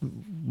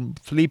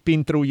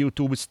flipping through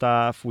YouTube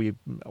stuff.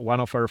 One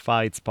of her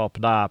fights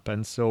popped up,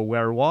 and so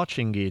we're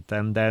watching it.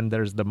 And then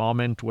there's the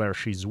moment where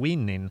she's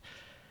winning,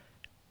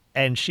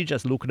 and she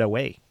just looked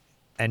away.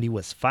 And it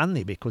was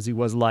funny because it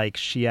was like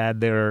she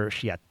had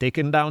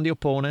taken down the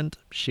opponent.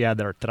 She had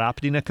her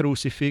trapped in a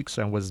crucifix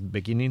and was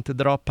beginning to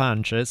drop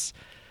punches.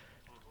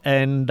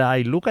 And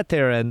I look at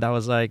her and I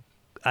was like,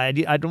 I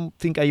don't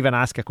think I even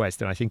asked a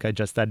question. I think I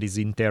just had this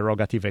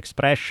interrogative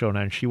expression.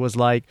 And she was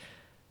like,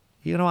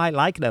 I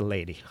like that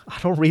lady. I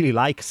don't really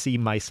like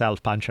seeing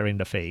myself punch her in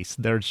the face.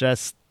 They're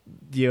just,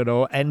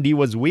 and it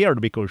was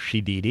weird because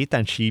she did it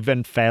and she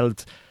even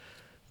felt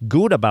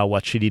good about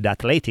what she did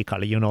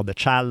athletically. The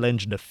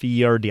challenge, the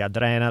fear, the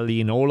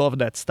adrenaline, all of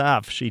that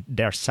stuff.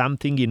 There's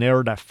something in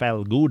her that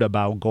felt good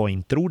about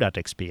going through that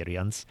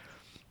experience.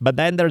 But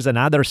then there's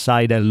another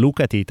side. I look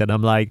at it and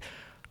I'm like,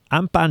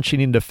 I'm punching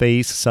in the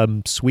face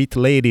some sweet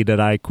lady that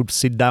I could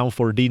sit down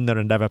for dinner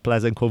and have a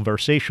pleasant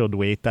conversation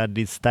with, and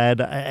instead,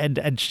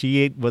 and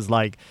she was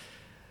like,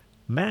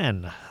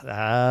 "Man,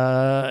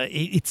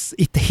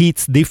 it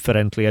hits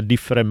differently at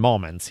different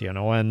moments,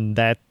 and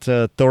that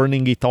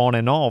turning it on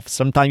and off.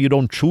 Sometimes you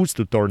don't choose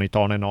to turn it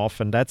on and off,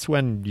 and that's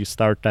when you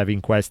start having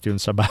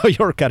questions about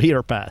your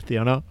career path,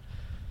 Yeah,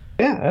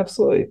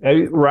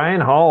 absolutely.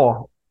 Ryan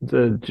Hall,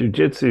 the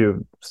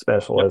jiu-jitsu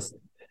specialist,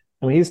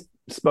 I mean, he's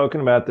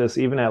spoken about this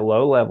even at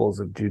low levels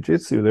of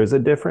jiu-jitsu. There's a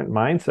different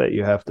mindset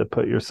you have to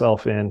put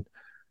yourself in,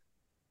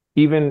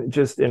 even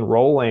just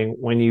enrolling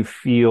when you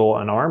feel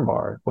an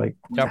armbar, like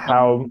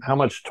how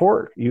much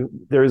torque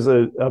there's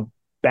a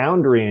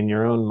boundary in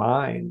your own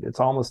mind. It's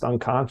almost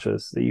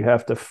unconscious that you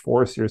have to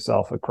force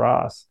yourself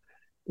across.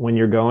 When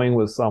you're going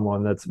with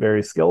someone that's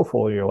very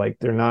skillful, you're like,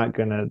 they're not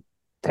going to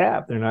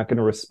tap. They're not going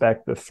to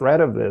respect the threat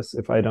of this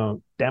if I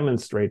don't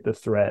demonstrate the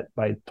threat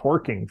by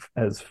torquing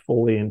as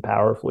fully and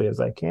powerfully as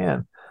I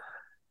can.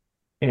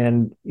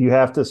 And you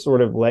have to sort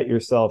of let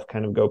yourself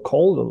kind of go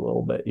cold a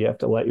little bit. You have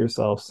to let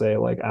yourself say,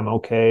 like, I'm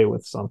okay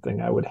with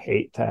something I would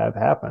hate to have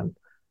happen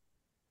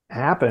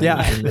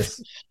in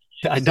this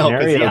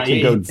scenario,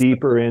 to go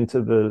deeper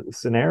into the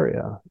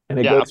scenario. And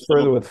it goes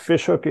further with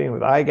fish hooking,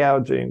 with eye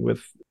gouging,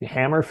 with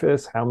hammer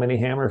fists. How many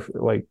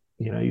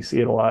you see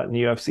it a lot in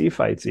UFC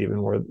fights,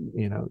 even where,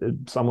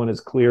 someone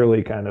is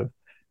clearly kind of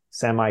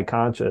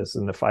semi-conscious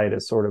and the fight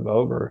is sort of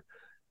over.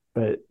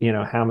 But,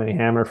 how many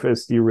hammer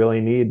fists do you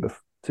really need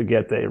to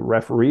get the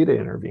referee to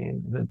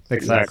intervene?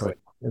 Exactly.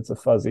 It's a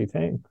fuzzy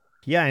thing.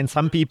 Yeah, and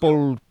some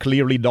people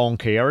clearly don't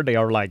care. They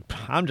are like,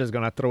 I'm just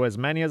going to throw as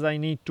many as I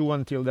need to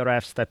until the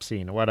ref steps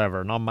in,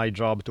 whatever, not my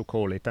job to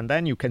call it. And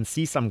then you can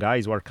see some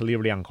guys who are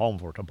clearly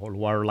uncomfortable,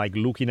 who are like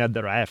looking at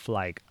the ref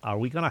like, are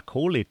we going to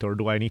call it or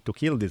do I need to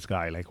kill this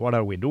guy? Like, what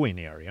are we doing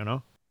here,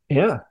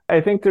 Yeah, I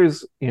think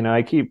there's,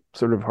 I keep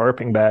sort of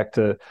harping back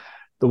to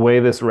the way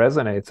this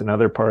resonates in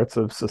other parts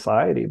of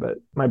society. But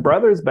my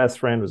brother's best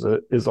friend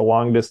is a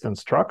long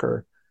distance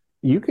trucker.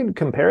 You can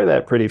compare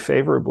that pretty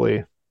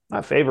favorably.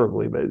 Not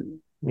favorably, but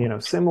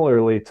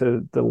similarly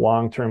to the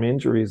long-term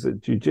injuries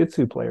that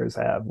jiu-jitsu players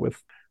have,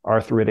 with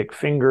arthritic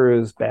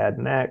fingers, bad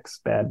necks,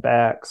 bad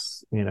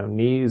backs,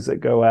 knees that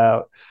go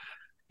out.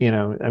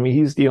 I mean,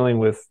 he's dealing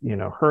with,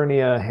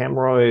 hernia,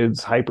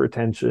 hemorrhoids,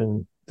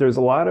 hypertension. There's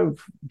a lot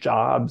of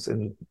jobs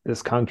in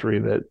this country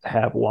that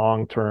have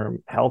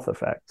long-term health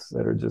effects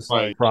that are just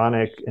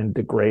chronic and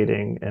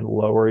degrading and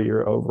lower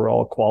your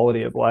overall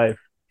quality of life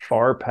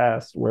far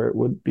past where it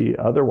would be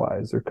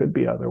otherwise, or could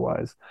be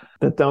otherwise,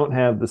 that don't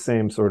have the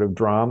same sort of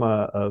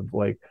drama of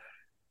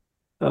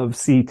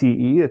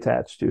CTE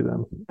attached to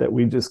them, that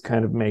we just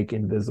kind of make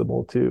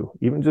invisible too.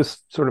 Even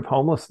just sort of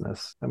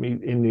homelessness. I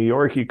mean, in New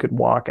York, you could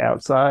walk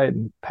outside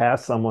and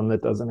pass someone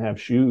that doesn't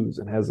have shoes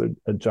and has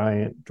a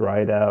giant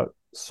dried out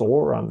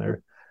sore on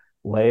their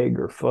leg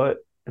or foot.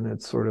 And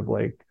it's sort of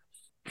like,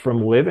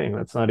 from living,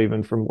 that's not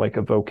even from like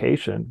a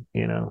vocation,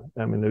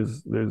 I mean,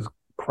 there's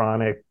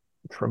chronic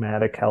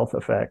traumatic health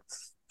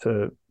effects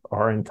to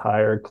our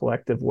entire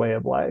collective way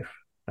of life,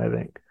 I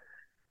think.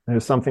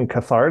 There's something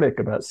cathartic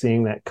about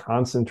seeing that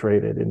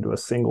concentrated into a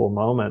single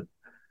moment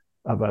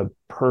of a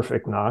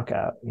perfect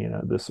knockout,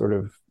 this sort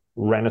of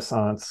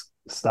Renaissance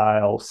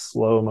style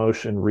slow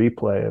motion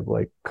replay of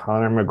like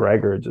Conor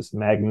McGregor just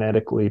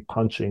magnetically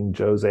punching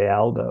Jose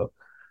Aldo.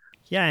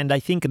 Yeah, and I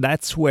think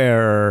that's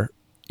where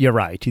you're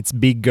right. It's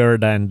bigger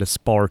than the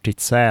sport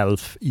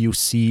itself. You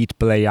see it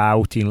play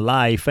out in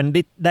life,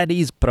 and that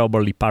is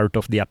probably part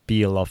of the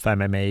appeal of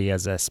MMA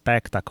as a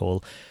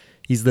spectacle,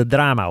 is the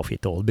drama of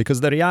it all.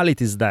 Because the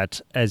reality is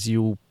that, as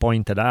you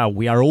pointed out,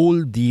 we are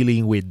all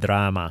dealing with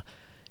drama.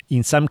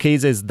 In some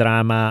cases,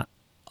 drama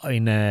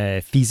in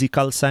a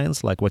physical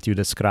sense, like what you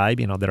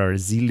described. There are a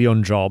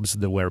zillion jobs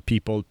where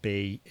people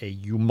pay a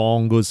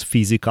humongous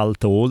physical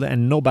toll,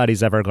 and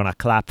nobody's ever going to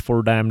clap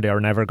for them. They are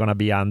never going to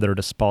be under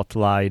the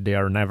spotlight. They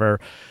are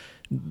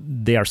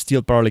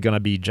still probably going to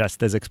be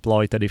just as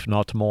exploited, if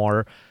not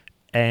more.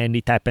 And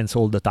it happens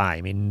all the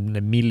time in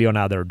a million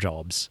other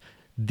jobs.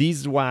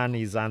 This one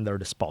is under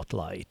the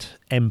spotlight.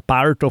 And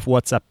part of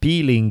what's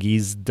appealing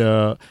is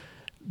the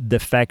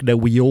fact that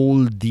we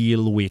all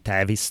deal with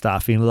heavy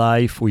stuff in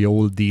life, we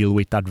all deal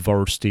with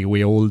adversity,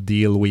 we all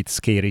deal with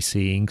scary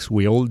things,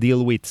 we all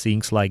deal with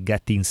things like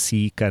getting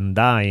sick and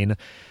dying.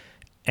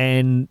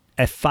 And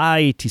a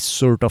fight is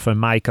sort of a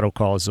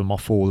microcosm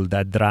of all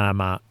that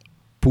drama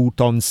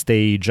put on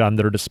stage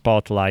under the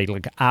spotlight.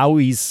 Like, how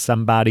is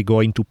somebody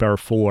going to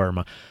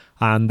perform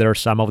under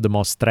some of the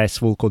most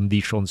stressful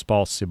conditions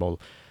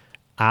possible?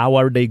 How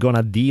are they going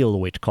to deal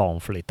with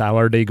conflict? How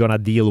are they going to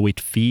deal with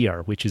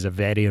fear, which is a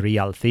very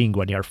real thing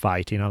when you're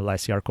fighting,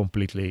 unless you're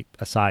completely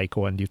a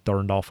psycho and you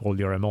turned off all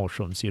your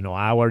emotions?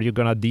 How are you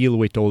going to deal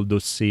with all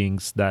those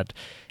things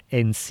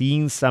and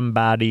seeing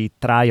somebody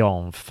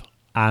triumph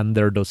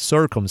under those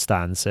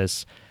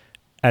circumstances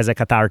as a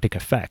cathartic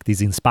effect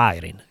is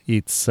inspiring.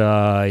 It's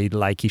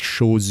it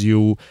shows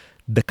you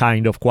the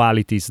kind of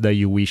qualities that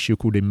you wish you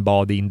could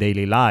embody in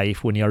daily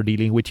life when you're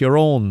dealing with your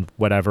own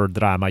whatever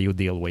drama you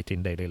deal with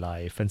in daily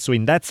life. And so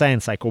in that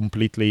sense, I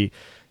completely,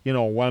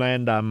 one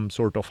end I'm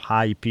sort of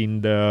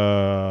hyping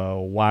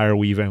why are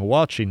we even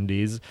watching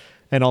this?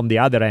 And on the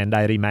other end,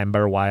 I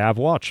remember why I've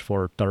watched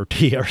for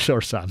 30 years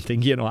or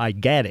something. I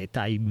get it.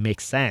 It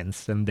makes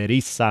sense. And there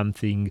is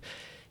something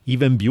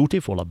even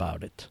beautiful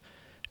about it.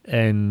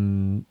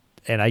 And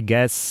I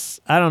guess,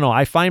 I don't know,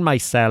 I find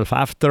myself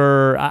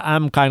after,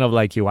 I'm kind of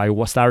like you,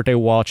 I started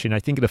watching, I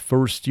think the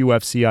first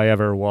UFC I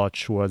ever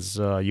watched was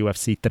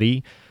UFC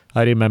 3.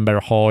 I remember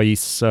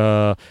Hoyce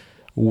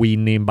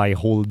winning by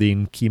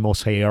holding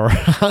Kimo's hair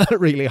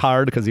really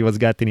hard because he was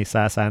getting his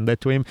ass handed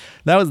to him.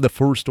 That was the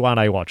first one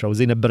I watched. I was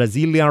in a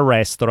Brazilian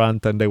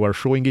restaurant and they were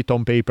showing it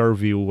on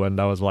pay-per-view and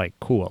I was like,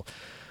 cool,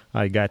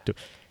 I got to.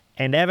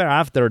 And ever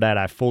after that,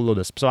 I followed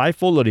this. So I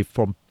followed it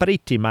from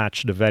pretty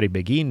much the very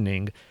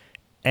beginning.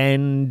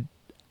 And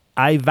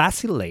I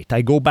vacillate.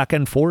 I go back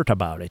and forth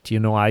about it.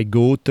 I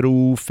go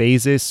through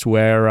phases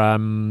where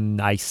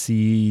I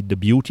see the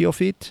beauty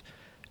of it.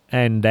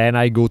 And then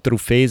I go through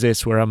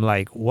phases where I'm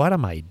like, what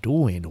am I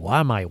doing? Why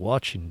am I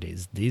watching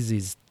this? This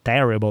is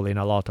terrible in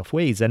a lot of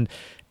ways. And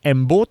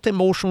both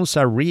emotions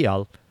are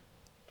real.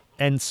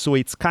 And so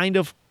it's kind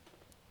of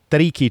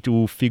tricky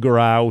to figure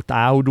out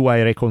how do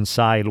I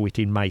reconcile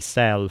within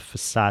myself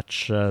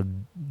such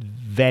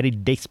very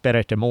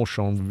disparate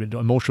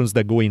emotions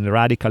that go in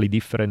radically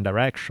different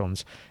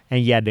directions,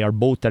 and yet they are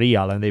both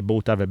real and they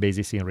both have a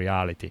basis in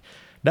reality.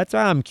 That's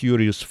why I'm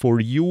curious,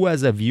 for you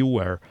as a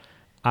viewer,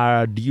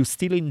 do you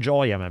still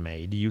enjoy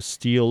MMA? Do you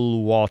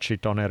still watch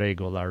it on a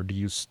regular? Do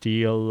you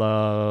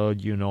still,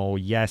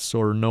 yes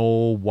or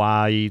no,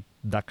 why,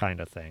 that kind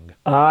of thing?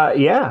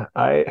 Yeah,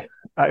 I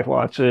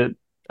watch it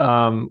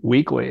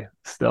weekly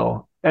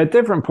still. At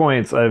different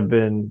points, I've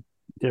been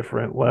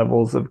different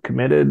levels of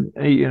committed.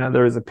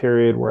 There was a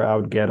period where I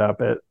would get up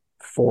at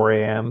 4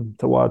 a.m.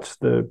 to watch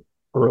the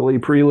early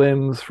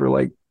prelims for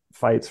like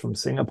fights from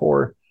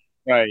Singapore.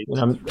 Right.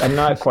 I'm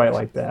not quite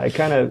like that. I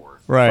kind of,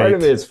 part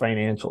of it is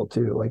financial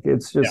too. Like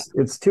it's just,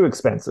 it's too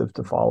expensive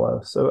to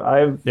follow. So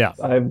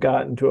I've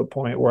gotten to a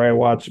point where I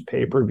watch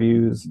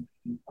pay-per-views.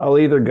 I'll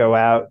either go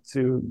out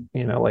to,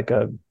 like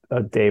a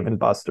Dave and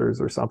Buster's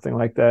or something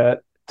like that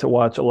to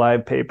watch a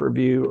live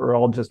pay-per-view, or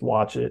I'll just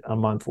watch it a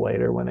month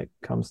later when it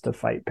comes to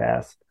Fight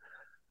Pass.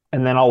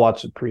 And then I'll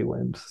watch the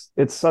prelims.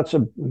 It's such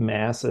a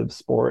massive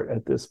sport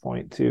at this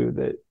point too,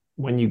 that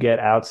when you get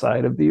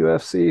outside of the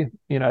UFC,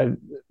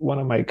 one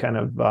of my kind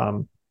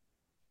of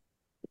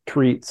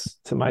treats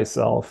to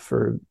myself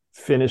for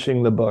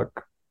finishing the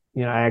book,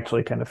 I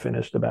actually kind of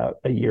finished about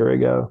a year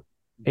ago,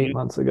 8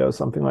 months ago,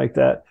 something like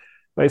that.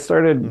 But I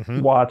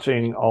started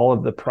watching all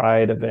of the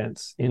Pride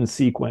events in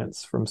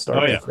sequence from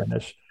start to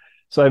finish.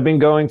 So I've been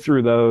going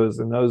through those,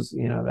 and those,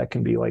 that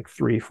can be like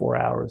 3-4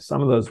 hours.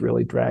 Some of those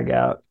really drag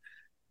out,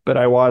 but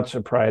I watch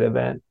a Pride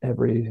event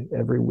every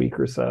week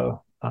or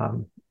so,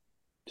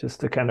 just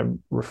to kind of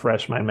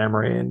refresh my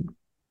memory. And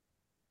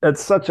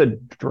that's such a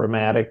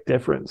dramatic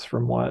difference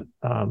from what,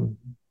 the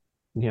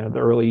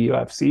early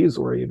UFCs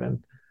were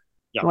even.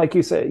 Yeah. Like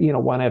you said,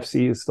 ONE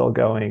FC is still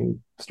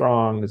going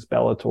strong. There's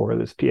Bellator,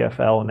 there's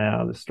PFL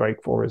now, the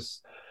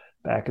Strikeforce.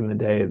 back in the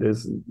day.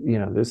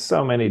 There's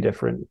so many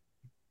different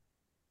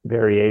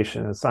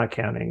variations. It's not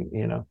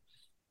counting,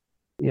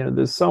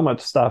 there's so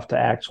much stuff to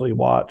actually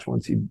watch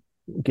once you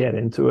get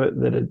into it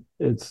that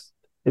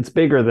it's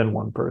bigger than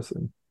one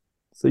person.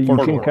 So you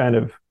can kind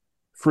of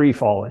free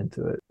fall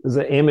into it. There's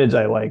an image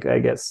I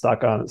get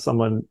stuck on.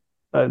 Someone,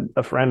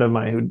 a friend of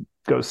mine who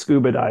goes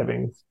scuba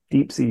diving,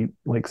 deep sea,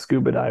 like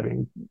scuba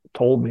diving,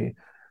 told me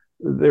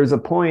there's a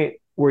point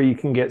where you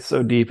can get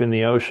so deep in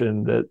the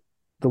ocean that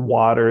the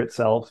water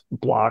itself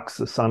blocks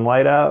the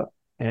sunlight out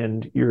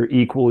and you're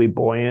equally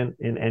buoyant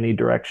in any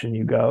direction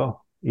you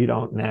go. You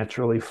don't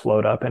naturally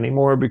float up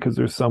anymore because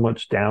there's so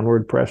much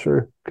downward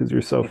pressure because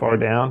you're so far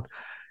down.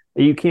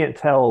 You can't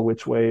tell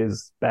which way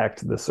is back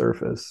to the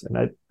surface.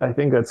 And I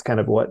think that's kind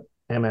of what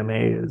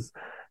MMA is.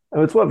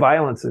 And it's what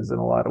violence is in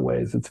a lot of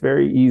ways. It's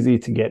very easy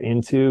to get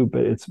into,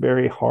 but it's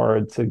very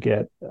hard to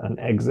get an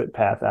exit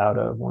path out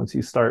of once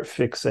you start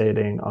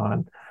fixating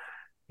on,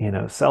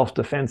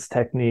 self-defense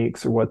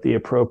techniques or what the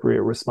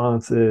appropriate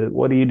response is.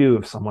 What do you do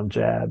if someone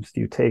jabs?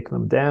 Do you take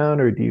them down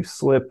or do you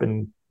slip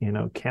and,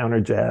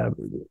 counter jab?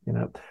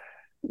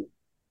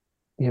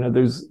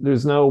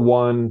 There's no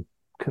one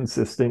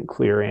consistent,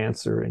 clear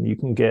answer, and you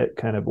can get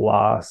kind of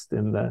lost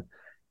in the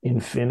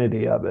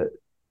infinity of it.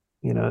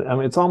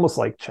 It's almost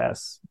like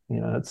chess.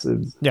 It's a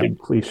big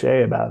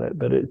cliche about it,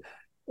 but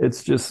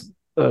it's just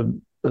a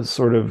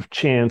sort of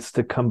chance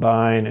to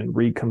combine and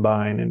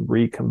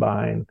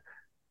recombine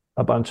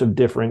a bunch of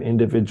different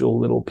individual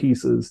little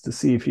pieces to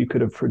see if you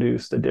could have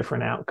produced a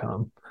different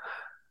outcome.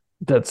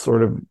 That's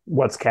sort of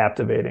what's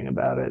captivating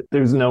about it.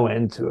 There's no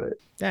end to it.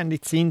 And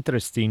it's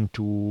interesting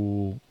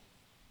to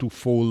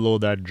follow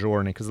that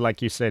journey because,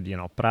 like you said,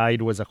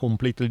 Pride was a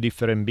completely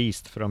different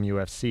beast from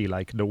UFC.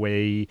 Like the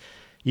way,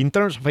 in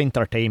terms of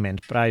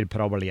entertainment, Pride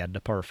probably had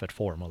the perfect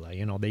formula.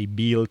 They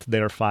built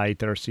their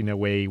fighters in a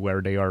way where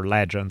they are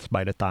legends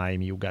by the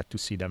time you get to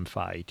see them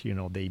fight.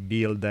 They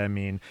build them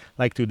in,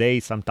 like today,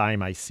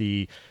 sometime I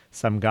see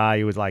some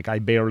guy who's like, I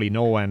barely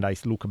know, and I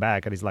look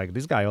back and it's like,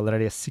 this guy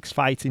already has 6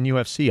 fights in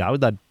UFC. How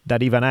did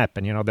that even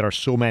happen? There are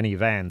so many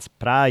events.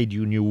 Pride,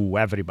 you knew who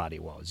everybody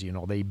was.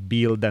 They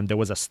built them. There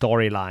was a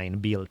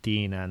storyline built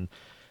in, and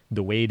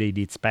the way they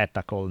did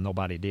spectacle,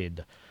 nobody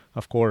did.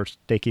 Of course,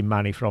 taking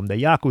money from the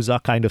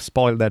Yakuza kind of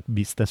spoiled that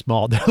business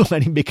model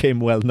when it became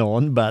well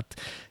known. But,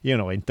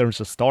 in terms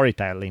of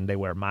storytelling, they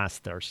were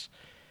masters.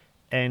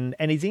 And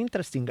it's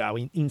interesting how,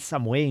 in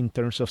some way, in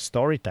terms of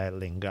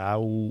storytelling,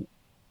 how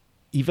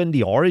even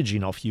the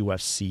origin of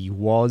UFC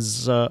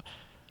was,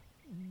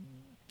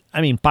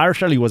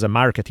 partially was a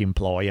marketing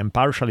ploy and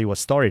partially was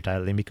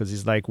storytelling, because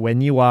it's like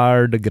when you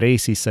are the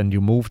Gracies and you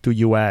move to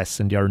US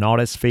and you're not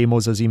as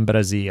famous as in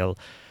Brazil,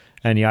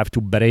 and you have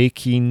to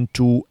break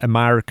into a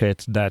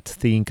market that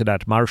think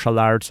that martial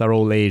arts are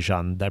all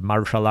Asian, that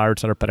martial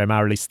arts are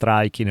primarily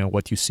striking and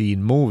what you see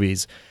in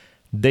movies,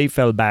 they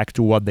fell back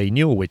to what they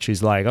knew, which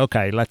is like,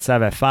 okay, let's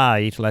have a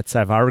fight, let's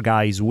have our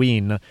guys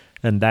win,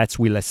 and that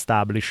will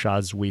establish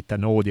us with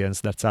an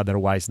audience that's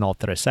otherwise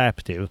not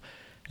receptive.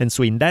 And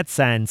so in that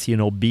sense,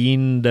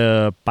 being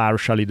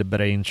partially the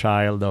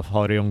brainchild of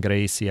Orion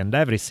Gracie and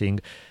everything,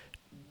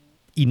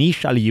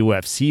 initially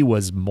UFC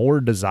was more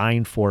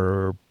designed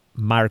for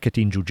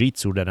marketing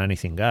jiu-jitsu than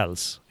anything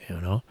else,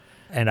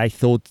 And I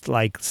thought,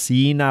 like,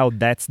 seeing how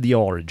that's the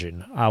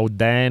origin, how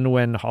then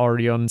when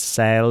Orion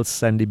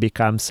sells and it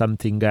becomes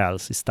something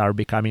else, it starts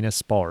becoming a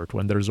sport,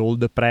 when there's all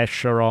the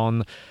pressure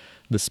on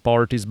the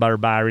sport is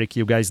barbaric,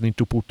 you guys need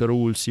to put the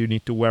rules, you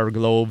need to wear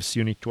gloves,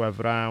 you need to have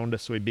round,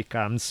 so it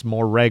becomes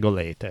more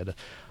regulated.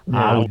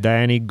 How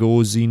then it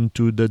goes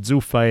into the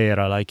Zuffa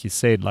era, like you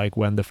said, like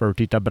when the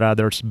Fertitta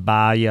brothers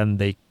buy and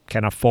they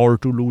can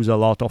afford to lose a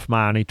lot of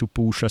money to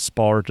push a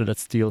sport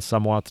that's still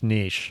somewhat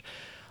niche.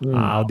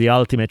 How the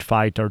Ultimate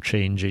Fighter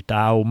changed it,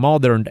 how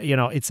modern,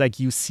 it's like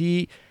you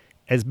see,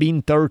 it's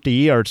been 30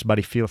 years, but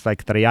it feels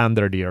like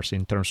 300 years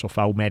in terms of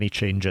how many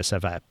changes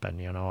have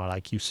happened,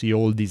 like you see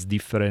all these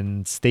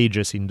different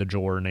stages in the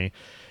journey.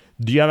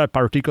 Do you have a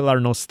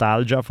particular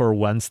nostalgia for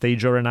one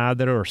stage or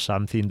another, or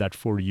something that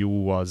for you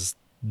was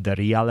the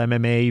real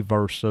MMA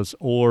versus,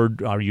 or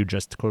are you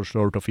just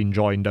sort of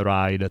enjoying the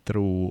ride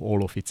through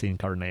all of its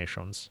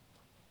incarnations?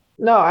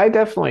 No, I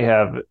definitely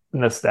have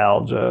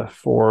nostalgia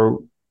for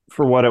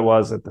what it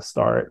was at the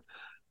start.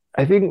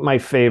 I think my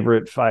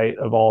favorite fight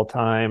of all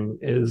time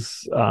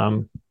is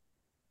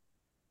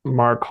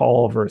Mark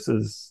Hall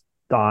versus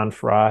Don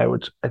Fry,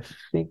 which I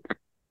think,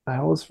 I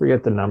always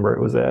forget the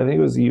number. I think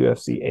it was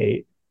UFC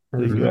 8 or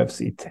the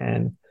UFC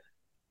 10.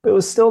 But it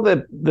was still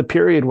the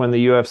period when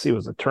the UFC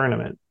was a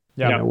tournament.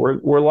 Yeah.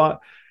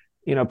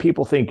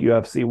 People think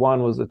UFC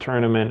 1 was a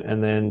tournament,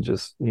 and then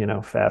just,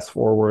 fast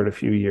forward a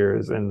few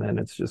years and then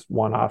it's just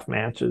one-off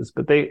matches.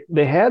 But they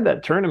had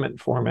that tournament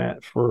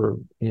format for,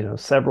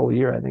 several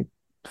years, I think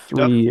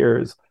 3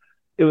 years.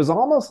 It was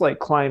almost like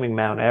climbing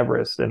Mount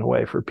Everest in a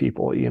way for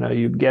people.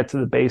 You'd get to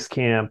the base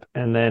camp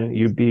and then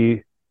you'd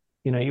be,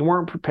 you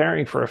weren't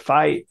preparing for a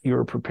fight. You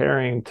were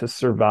preparing to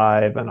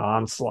survive an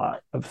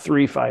onslaught of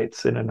 3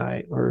 fights in a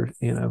night, or,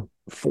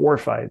 4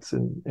 fights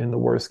in the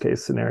worst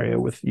case scenario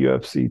with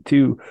UFC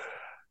 2.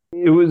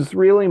 It was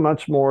really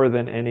much more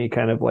than any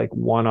kind of like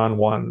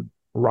one-on-one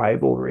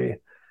rivalry.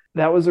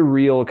 That was a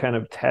real kind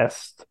of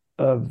test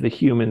of the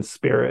human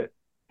spirit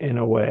in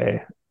a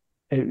way,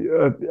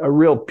 a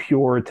real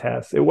pure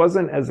test. It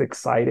wasn't as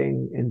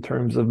exciting in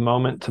terms of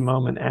moment to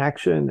moment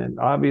action. And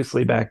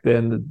obviously back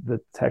then, the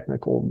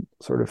technical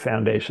sort of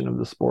foundation of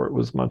the sport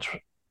was much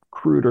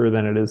cruder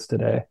than it is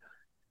today.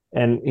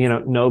 And,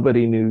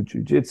 nobody knew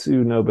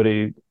jujitsu.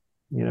 Nobody,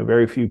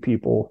 very few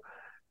people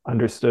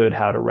understood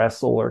how to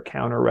wrestle or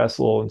counter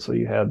wrestle. And so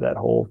you had that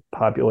whole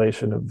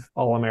population of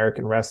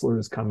all-American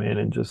wrestlers come in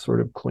and just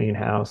sort of clean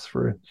house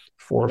for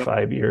 4 or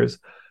 5 years.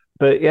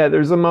 But yeah,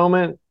 there's a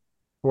moment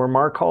where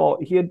Mark Hall,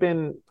 he had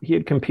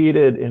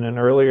competed in an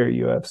earlier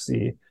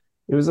UFC.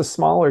 It was a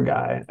smaller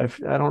guy.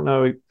 I don't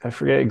know, I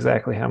forget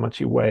exactly how much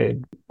he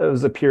weighed. It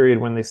was a period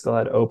when they still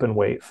had open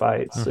weight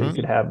fights. So you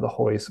could have the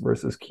hoist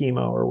versus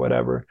chemo or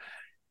whatever.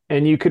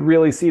 And you could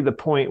really see the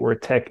point where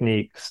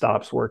technique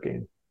stops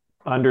working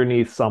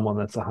underneath someone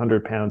that's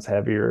 100 pounds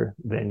heavier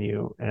than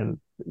you and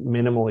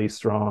minimally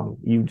strong.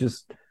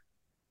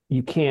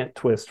 You can't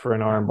twist for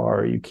an arm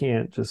bar. You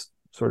can't just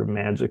sort of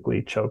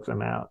magically choke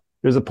them out.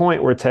 There's a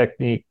point where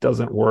technique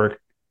doesn't work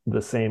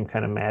the same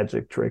kind of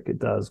magic trick it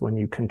does when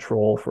you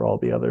control for all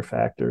the other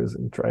factors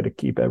and try to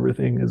keep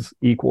everything as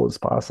equal as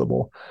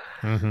possible.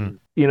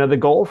 The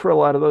goal for a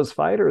lot of those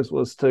fighters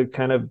was to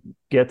kind of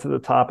get to the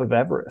top of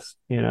Everest.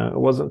 It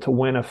wasn't to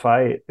win a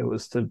fight. It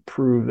was to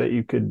prove that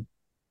you could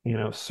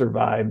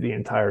survive the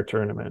entire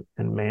tournament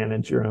and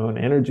manage your own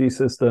energy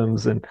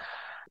systems and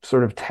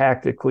sort of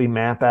tactically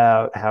map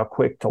out how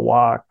quick to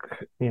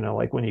walk.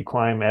 Like when you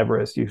climb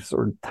Everest, you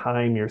sort of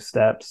time your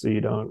steps so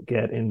you don't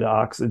get into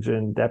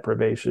oxygen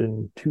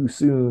deprivation too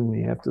soon.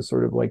 You have to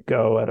sort of like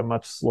go at a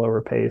much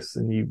slower pace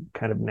than you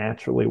kind of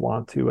naturally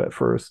want to at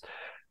first.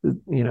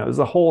 There's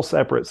a whole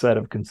separate set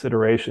of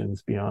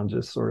considerations beyond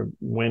just sort of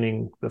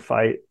winning the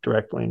fight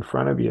directly in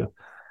front of you.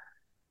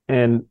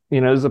 And,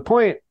 there's a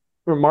point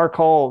where Mark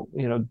Hall,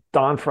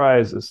 Don Fry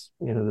is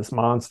this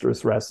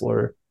monstrous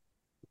wrestler.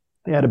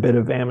 He had a bit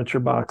of amateur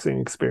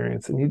boxing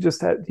experience, and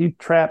he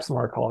traps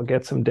Mark Hall,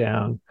 gets him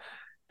down,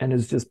 and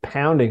is just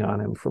pounding on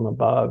him from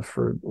above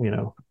for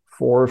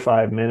 4 or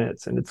 5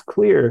 minutes. And it's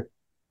clear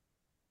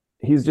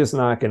he's just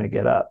not going to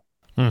get up.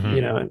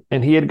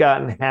 And he had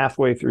gotten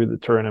halfway through the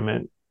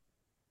tournament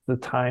the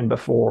time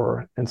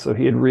before, and so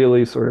he had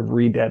really sort of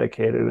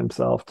rededicated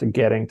himself to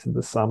getting to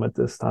the summit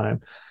this time.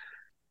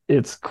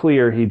 It's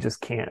clear he just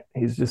can't.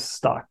 He's just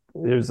stuck.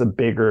 There's a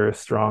bigger,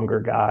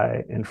 stronger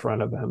guy in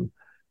front of him.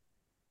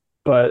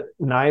 But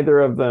neither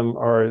of them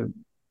are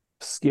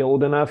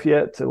skilled enough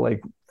yet to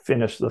like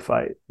finish the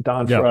fight.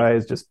 Don Fry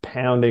is just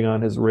pounding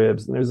on his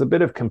ribs. And there's a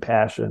bit of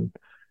compassion,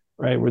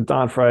 right? Where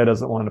Don Fry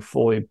doesn't want to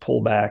fully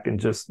pull back and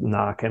just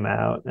knock him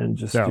out and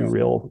just do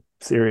real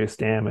serious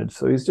damage.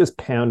 So he's just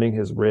pounding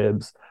his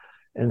ribs.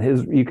 And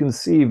you can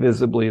see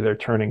visibly they're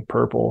turning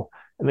purple.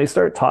 And they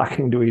start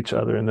talking to each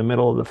other in the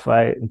middle of the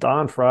fight. And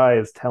Don Fry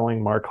is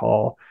telling Mark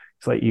Hall,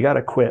 it's like, you got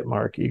to quit,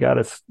 Mark. You got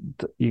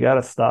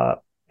to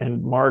stop.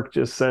 And Mark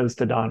just says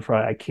to Don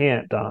Fry, I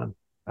can't, Don.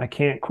 I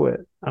can't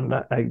quit. And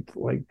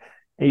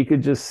you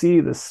could just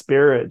see the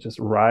spirit just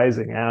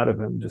rising out of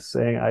him, just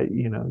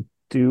saying,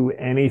 do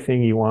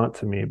anything you want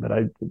to me, but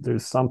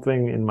there's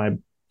something in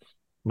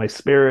my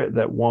spirit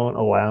that won't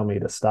allow me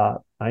to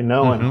stop. I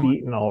know I'm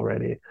beaten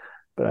already,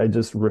 but I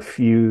just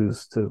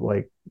refuse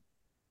to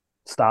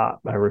stop.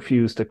 I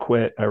refuse to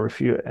quit. I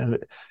refuse. And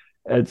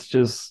it's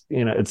just,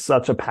 it's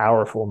such a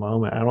powerful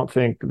moment. I don't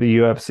think the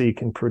UFC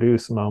can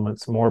produce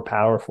moments more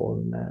powerful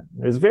than that.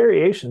 There's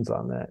variations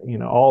on that,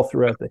 all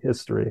throughout the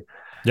history.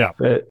 Yeah.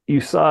 But you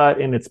saw it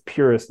in its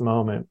purest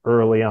moment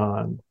early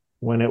on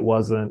when it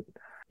wasn't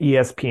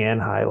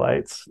ESPN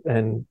highlights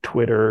and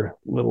Twitter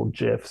little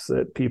GIFs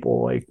that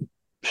people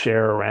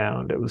share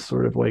around. It was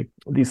sort of like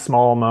these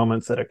small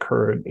moments that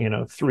occurred,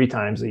 3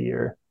 times a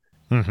year.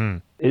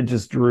 It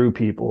just drew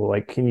people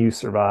can you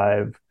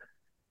survive?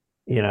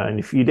 And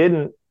if you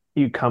didn't,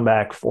 you come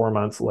back 4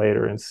 months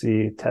later and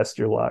test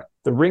your luck.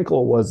 The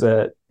wrinkle was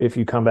that if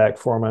you come back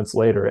 4 months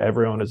later,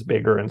 everyone is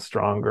bigger and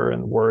stronger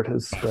and word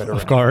has spread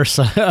around. Of course.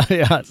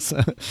 Yes.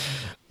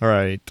 All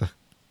right.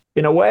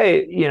 In a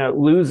way,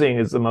 losing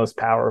is the most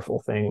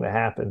powerful thing that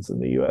happens in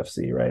the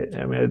UFC, right?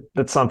 I mean,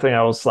 that's something I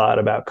always thought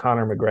about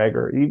Conor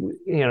McGregor.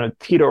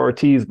 Tito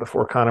Ortiz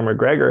before Conor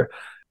McGregor,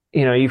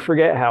 you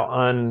forget how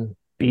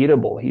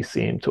unbeatable he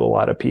seemed to a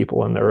lot of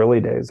people in the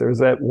early days. There was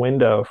that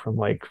window from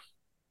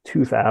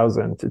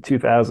 2000 to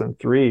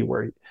 2003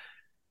 where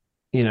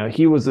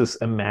he was this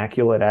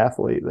immaculate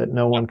athlete that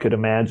no one could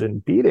imagine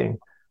beating.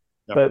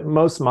 But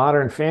most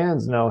modern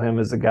fans know him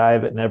as a guy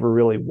that never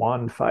really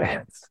won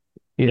fights.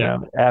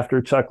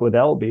 After Chuck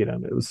Liddell beat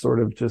him, it was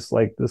sort of just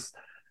this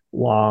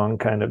long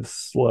kind of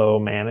slow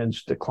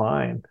managed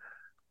decline.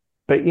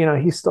 But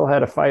he still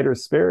had a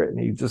fighter's spirit,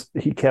 and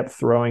he kept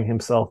throwing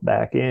himself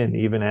back in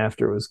even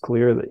after it was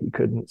clear that he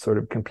couldn't sort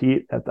of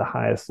compete at the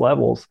highest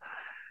levels.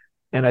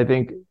 And I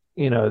think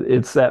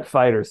it's that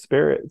fighter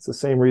spirit. It's the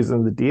same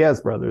reason the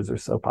Diaz brothers are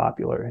so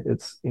popular.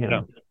 It's,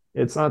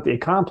 it's not the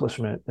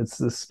accomplishment, it's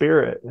the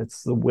spirit,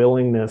 it's the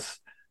willingness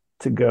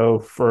to go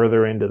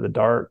further into the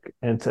dark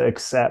and to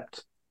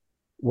accept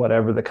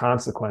whatever the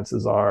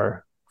consequences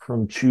are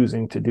from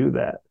choosing to do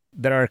that.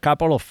 There are a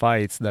couple of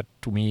fights that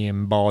to me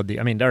embody,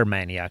 I mean, there are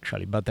many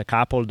actually, but a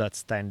couple that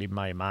stand in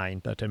my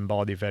mind that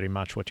embody very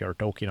much what you're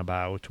talking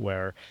about,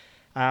 where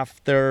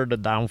after the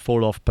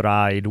downfall of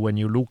Pride, when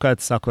you look at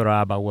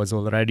Sakuraba was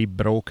already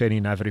broken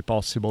in every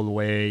possible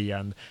way,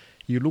 and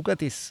you look at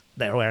this,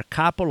 there were a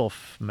couple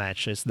of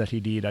matches that he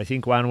did. I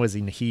think one was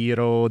in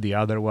Hero, the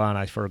other one,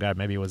 I forgot,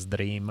 maybe it was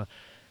Dream.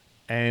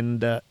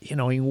 And,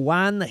 in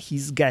one,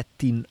 he's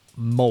getting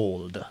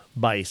mauled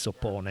by his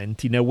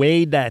opponent in a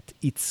way that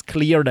it's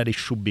clear that it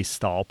should be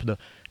stopped.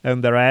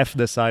 And the ref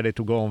decided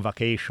to go on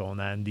vacation,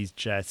 and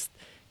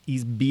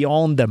he's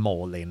beyond the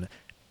mauling.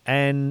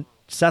 And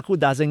Saku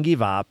doesn't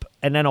give up.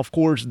 And then, of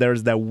course,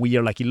 there's that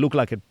weird, it looked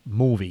like a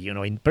movie,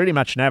 it pretty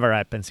much never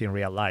happens in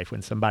real life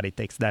when somebody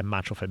takes that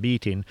much of a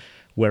beating,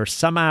 where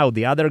somehow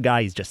the other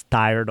guy is just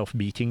tired of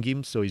beating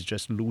him, so he's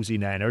just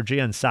losing energy,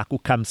 and Saku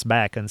comes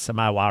back and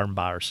somehow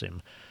armbars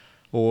him.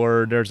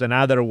 Or there's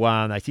another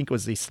one, I think it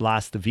was his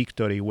last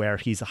victory, where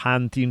he's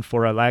hunting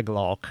for a leg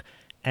lock,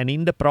 and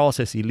in the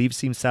process he leaves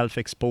himself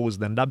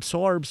exposed and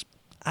absorbs,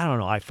 I don't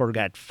know, I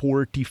forget,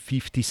 40,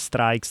 50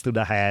 strikes to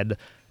the head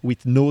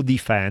with no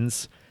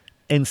defense,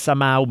 and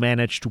somehow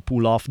managed to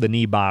pull off the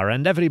knee bar,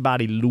 and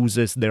everybody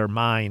loses their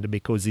mind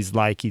because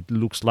it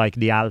looks like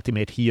the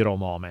ultimate hero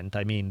moment.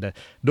 I mean,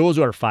 those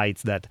were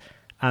fights that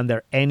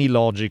under any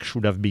logic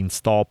should have been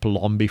stopped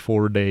long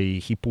before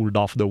he pulled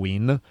off the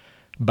win.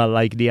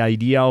 But the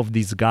idea of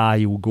this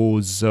guy who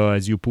goes,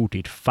 as you put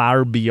it,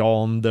 far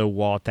beyond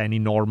what any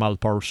normal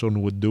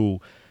person would do,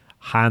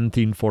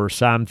 hunting for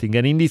something.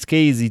 And in this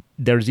case,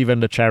 there's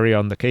even the cherry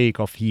on the cake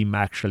of him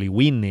actually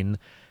winning.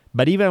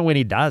 But even when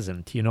he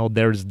doesn't,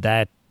 there's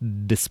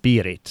the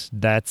spirit.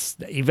 That's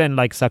even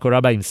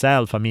Sakuraba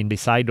himself. I mean,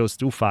 beside those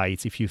two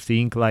fights, if you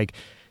think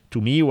to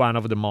me, one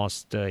of the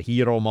most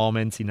hero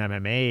moments in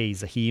MMA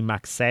is him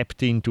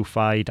accepting to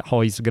fight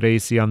Royce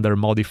Gracie under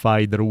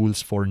modified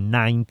rules for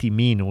 90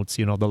 minutes,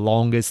 the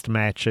longest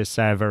matches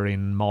ever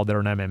in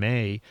modern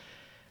MMA.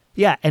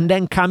 Yeah, and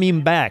then coming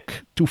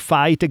back to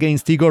fight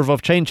against Igor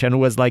Vovchanchyn, who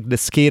was the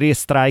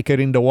scariest striker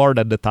in the world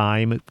at the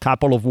time, a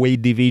couple of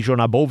weight division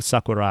above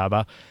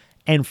Sakuraba,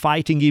 and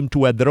fighting him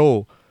to a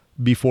draw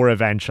before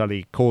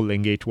eventually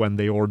calling it when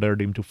they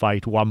ordered him to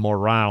fight one more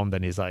round.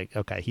 And he's like,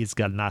 okay, he's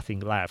got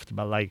nothing left.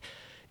 But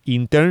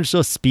in terms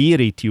of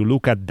spirit, you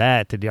look at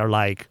that and you're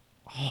like,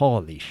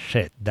 holy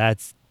shit,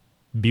 that's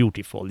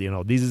beautiful.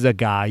 This is a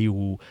guy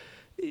who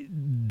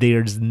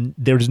there's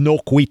no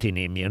quitting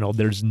him.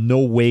 There's no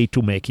way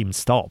to make him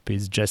stop.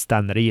 It's just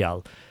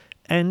unreal.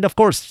 And of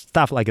course,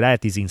 stuff like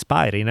that is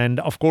inspiring.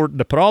 And of course,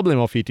 the problem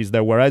of it is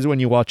that whereas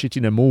when you watch it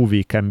in a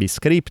movie, it can be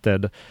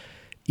scripted,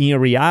 in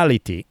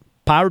reality,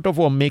 part of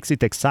what makes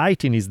it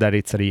exciting is that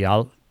it's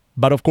real.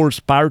 But of course,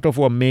 part of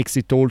what makes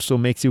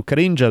you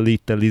cringe a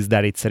little is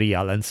that it's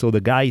real. And so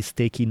the guy is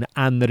taking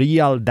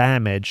unreal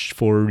damage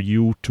for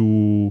you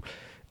to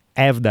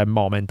have that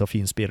moment of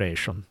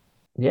inspiration.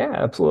 Yeah,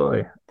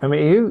 absolutely. I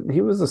mean,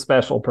 he was a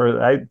special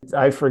person.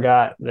 I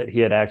forgot that he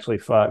had actually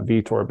fought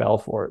Vitor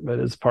Belfort, but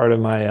as part of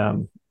my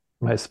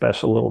my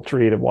special little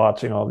treat of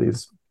watching all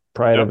these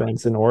Pride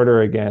events in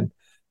order again,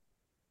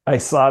 I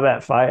saw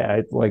that fight.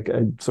 I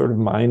sort of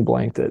mind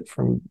blanked it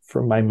from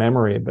my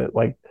memory, but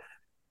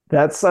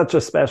that's such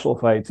a special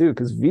fight too,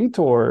 because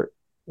Vitor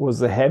was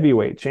the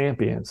heavyweight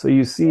champion. So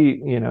you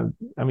see,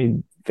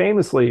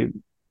 famously,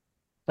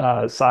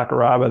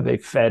 Sakuraba, they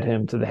fed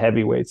him to the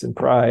heavyweights in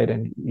Pride,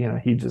 and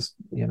he just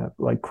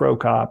Crow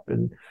Cop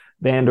and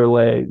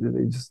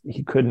Vanderlei,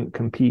 he couldn't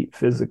compete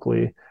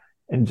physically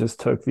and just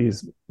took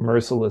these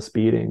merciless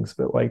beatings.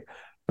 But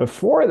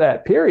before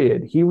that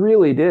period, he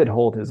really did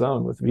hold his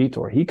own with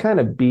Vitor. He kind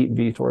of beat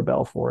Vitor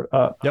Belfort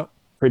up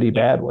pretty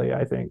badly,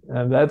 I think.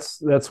 And that's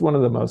one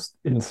of the most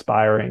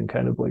inspiring,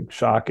 kind of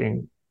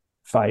shocking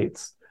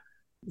fights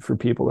for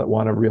people that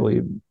want to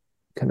really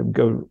kind of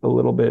go a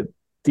little bit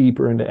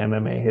deeper into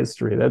MMA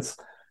history. That's,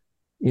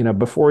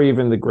 before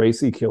even the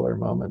Gracie killer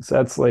moments,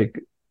 that's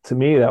to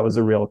me, that was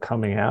a real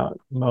coming out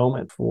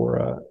moment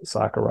for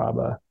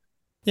Sakuraba.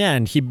 Yeah,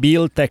 and he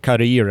built a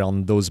career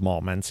on those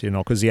moments,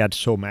 because he had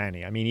so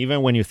many. I mean,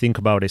 even when you think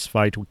about his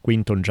fight with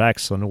Quinton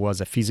Jackson, who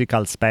was a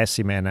physical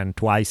specimen and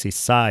twice his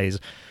size,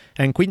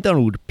 and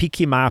Quinton would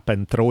pick him up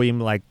and throw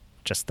him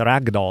just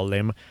ragdoll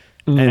him,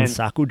 and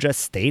Saku just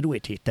stayed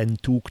with it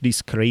and took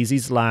these crazy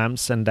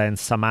slams and then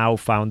somehow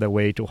found a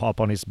way to hop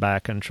on his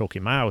back and choke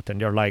him out.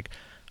 And you're like,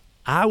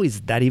 how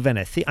is that even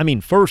a thing? I mean,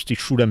 first, it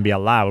shouldn't be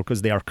allowed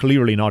because they are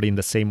clearly not in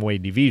the same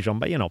weight division,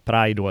 but,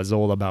 Pride was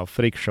all about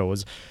freak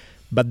shows.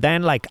 But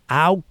then,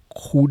 how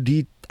could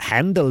he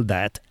handle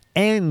that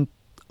and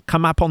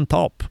come up on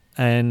top?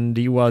 And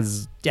it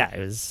was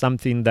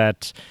something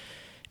that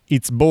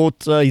it's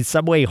both in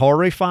some way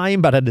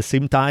horrifying, but at the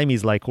same time,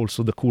 it's like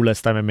also the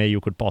coolest MMA you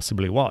could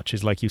possibly watch.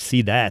 It's like you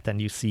see that and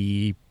you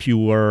see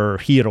pure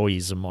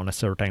heroism on a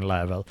certain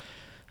level.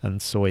 And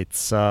so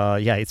it's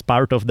it's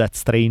part of that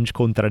strange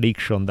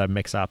contradiction that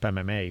makes up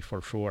MMA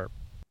for sure.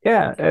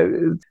 Yeah,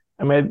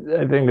 I mean,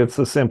 I think it's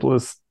the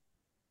simplest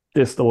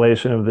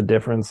distillation of the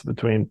difference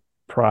between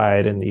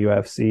Pride and the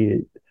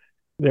UFC.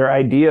 Their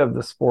idea of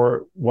the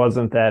sport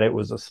wasn't that it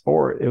was a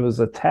sport, it was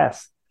a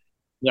test.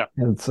 Yeah.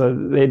 And so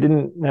they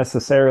didn't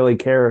necessarily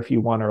care if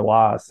you won or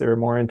lost. They were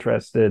more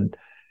interested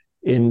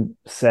in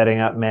setting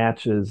up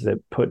matches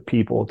that put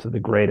people to the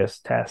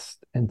greatest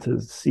test and to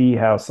see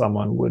how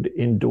someone would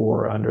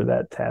endure under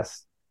that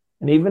test.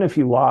 And even if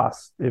you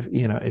lost,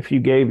 if you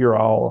gave your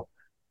all,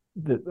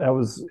 that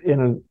was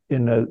in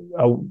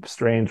a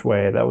strange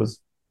way, that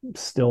was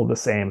still the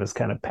same as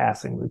kind of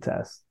passing the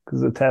test, because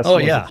the test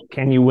was,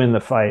 can you win the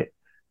fight?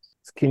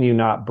 Can you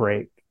not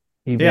break?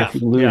 Even if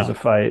you lose a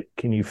fight,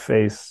 can you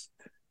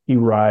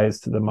rise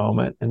to the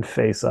moment and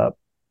face up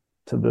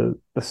to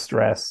the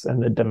stress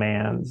and the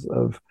demands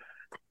of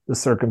the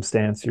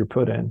circumstance you're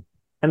put in?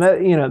 And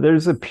that,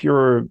 there's a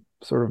pure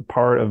sort of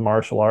part of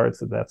martial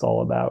arts that's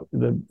all about.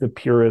 The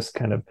purest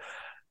kind of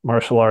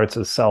martial arts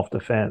is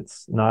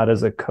self-defense, not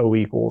as a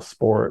co-equal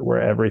sport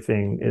where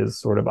everything is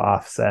sort of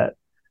offset.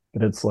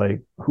 But it's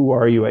like, who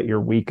are you at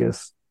your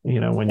weakest?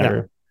 When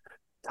you're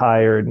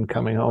tired and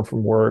coming home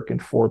from work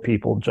and 4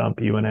 people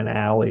jump you in an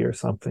alley or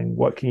something,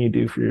 what can you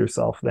do for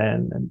yourself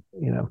then?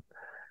 And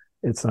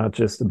it's not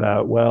just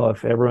about, well,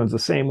 if everyone's the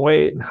same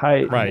weight and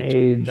height and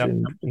age,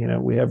 and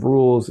we have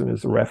rules and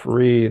there's a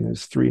referee and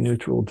there's 3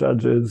 neutral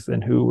judges,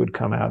 then who would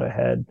come out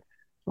ahead?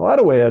 A lot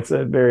of ways, that's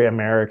a very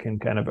American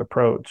kind of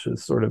approach,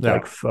 is sort of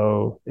like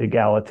faux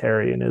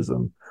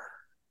egalitarianism.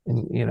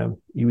 And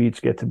you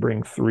each get to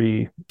bring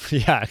 3.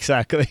 Yeah,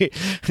 exactly.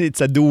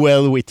 It's a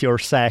duel with your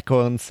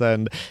seconds.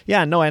 And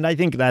and I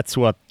think that's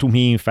what, to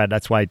me, in fact,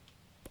 that's why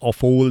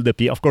of all the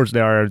people, of course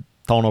there are a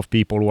ton of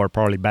people who are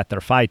probably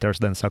better fighters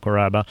than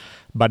Sakuraba,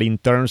 but in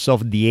terms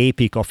of the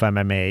epic of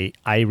MMA,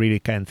 I really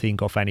can't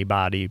think of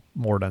anybody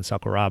more than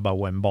Sakuraba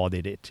who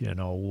embodied it,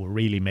 who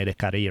really made a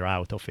career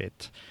out of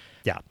it.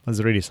 Yeah, it's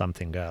really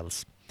something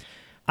else.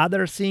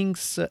 Other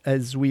things,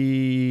 as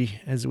we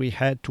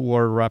head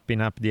toward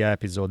wrapping up the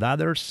episode,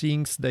 other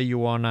things that you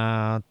want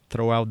to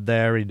throw out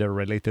there, either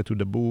related to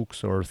the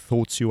books or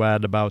thoughts you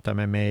had about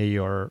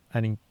MMA or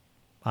any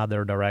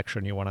other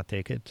direction you want to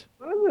take it?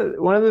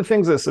 One of the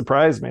things that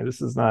surprised me,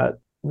 this is not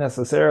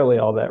necessarily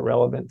all that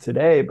relevant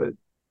today, but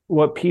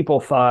what people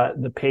thought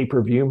the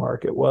pay-per-view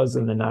market was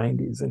in the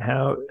 90s, and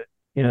how,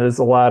 there's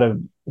a lot of,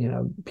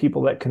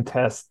 people that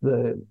contest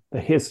the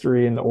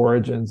history and the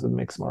origins of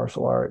mixed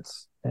martial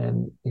arts,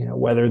 and,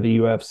 whether the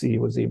UFC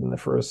was even the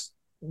first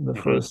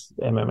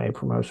MMA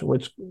promotion,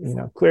 which,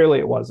 clearly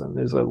it wasn't.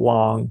 There's a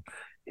long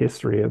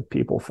history of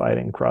people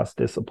fighting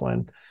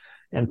cross-discipline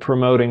and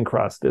promoting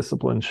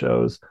cross-discipline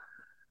shows.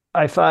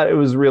 I thought it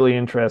was really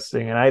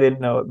interesting, and I didn't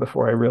know it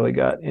before I really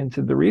got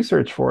into the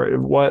research for it,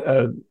 what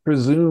a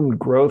presumed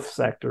growth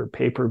sector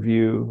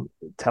pay-per-view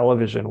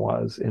television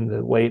was in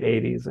the late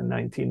 80s and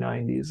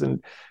 1990s,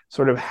 and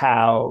sort of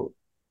how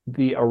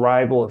the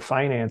arrival of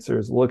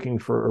financiers looking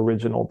for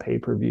original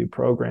pay-per-view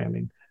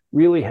programming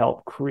really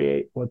helped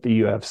create what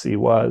the UFC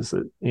was.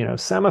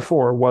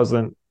 Semaphore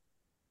wasn't,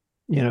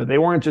 they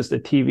weren't just a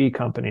TV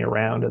company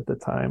around at the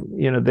time.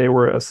 They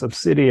were a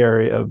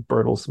subsidiary of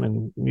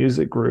Bertelsmann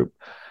Music Group,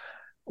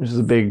 which is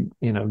a big,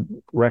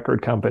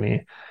 record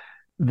company.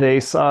 They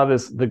saw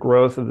the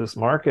growth of this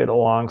market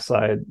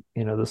alongside,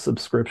 the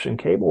subscription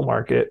cable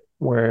market,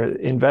 where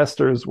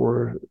investors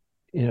were,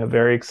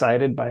 very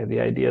excited by the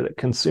idea that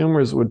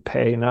consumers would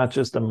pay not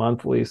just a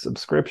monthly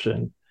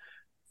subscription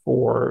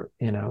for,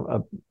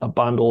 a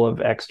bundle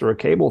of extra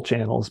cable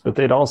channels, but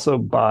they'd also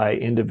buy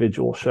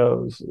individual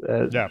shows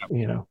at,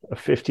 a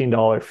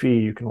 $15 fee.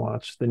 You can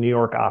watch the New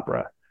York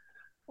Opera,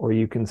 or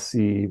you can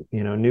see,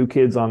 New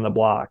Kids on the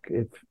Block.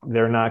 If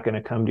they're not going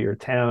to come to your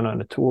town on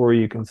a tour,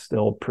 you can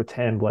still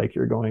pretend like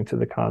you're going to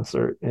the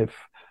concert if,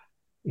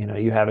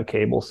 you have a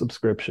cable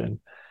subscription.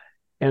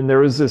 And there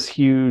was this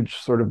huge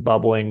sort of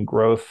bubbling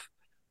growth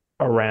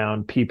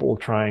around people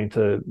trying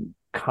to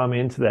come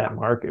into that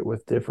market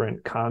with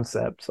different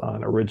concepts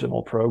on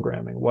original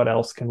programming. What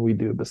else can we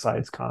do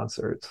besides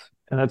concerts?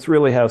 And that's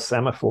really how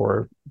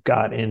Semaphore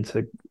got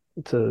into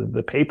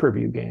the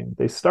pay-per-view game.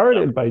 They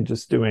started by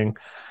just doing,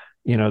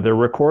 they're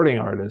recording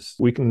artists.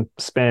 We can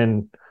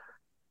spend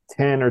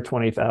 $10,000 or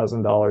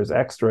 $20,000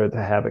 extra to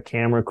have a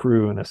camera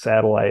crew and a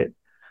satellite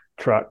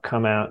truck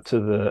come out to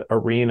the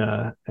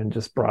arena and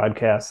just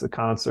broadcast the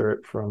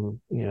concert from,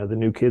 the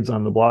New Kids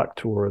on the Block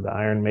tour, the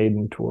Iron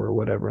Maiden tour,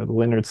 whatever, the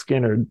Lynyrd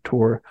Skynyrd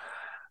tour.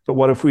 But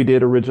what if we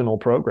did original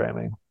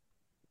programming?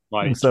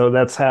 Right. And so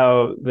that's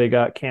how they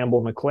got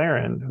Campbell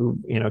McLaren,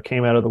 who,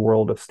 came out of the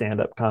world of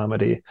stand-up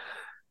comedy.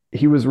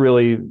 He was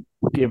really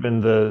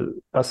given the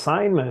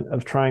assignment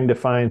of trying to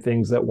find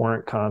things that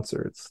weren't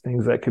concerts,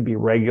 things that could be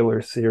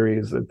regular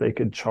series that they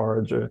could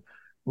charge a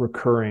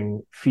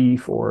recurring fee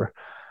for,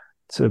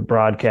 to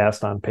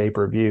broadcast on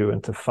pay-per-view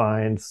and to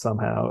find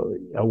somehow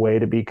a way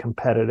to be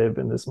competitive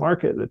in this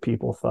market that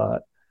people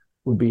thought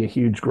would be a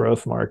huge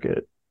growth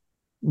market.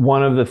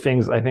 One of the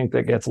things I think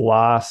that gets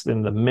lost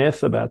in the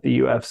myth about the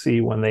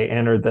UFC when they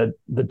entered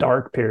the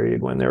dark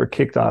period, when they were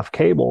kicked off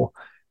cable,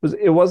 was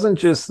it wasn't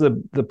just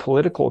the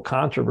political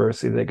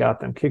controversy that got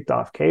them kicked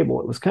off cable.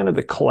 It was kind of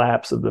the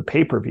collapse of the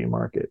pay-per-view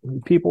market.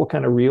 People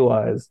kind of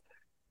realized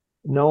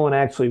no one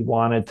actually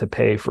wanted to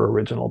pay for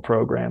original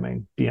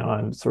programming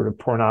beyond sort of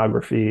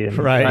pornography and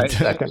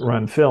second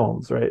run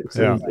films, right?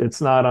 So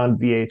it's not on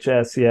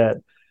VHS yet,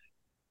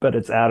 but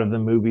it's out of the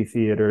movie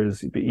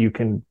theaters. But you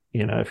can,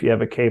 if you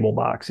have a cable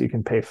box, you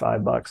can pay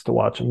 $5 to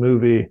watch a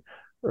movie,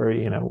 or,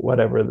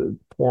 whatever, the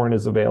porn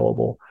is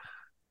available.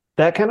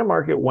 That kind of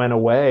market went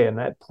away, and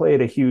that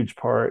played a huge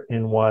part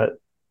in what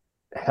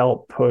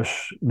helped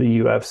push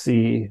the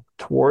UFC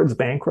towards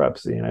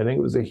bankruptcy. And I think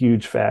it was a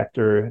huge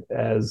factor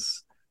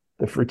as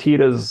the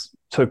Fertittas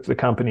took the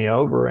company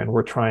over and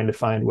were trying to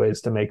find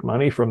ways to make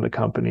money from the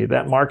company.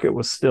 That market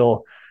was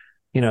still,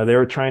 they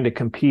were trying to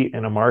compete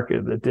in a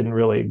market that didn't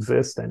really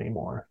exist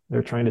anymore.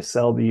 They're trying to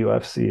sell the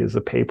UFC as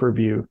a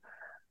pay-per-view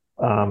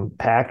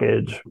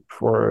package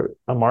for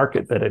a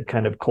market that had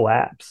kind of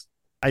collapsed.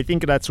 I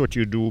think that's what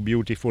you do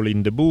beautifully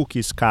in the book,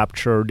 is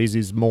capture this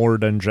is more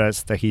than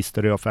just a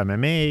history of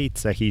MMA.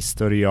 It's a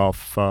history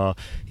of,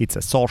 it's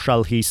a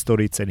social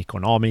history, it's an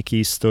economic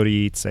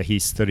history, it's a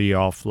history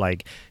of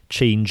like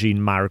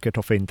changing market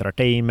of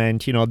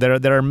entertainment.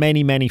 There are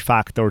many, many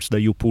factors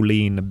that you pull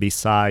in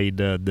beside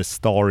the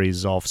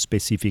stories of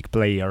specific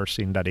players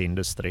in that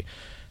industry.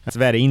 It's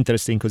very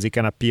interesting because it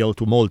can appeal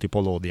to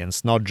multiple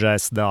audience, not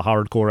just the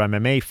hardcore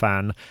MMA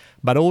fan,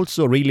 but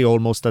also really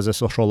almost as a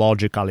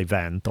sociological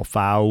event of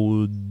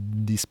how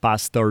these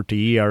past 30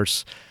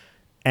 years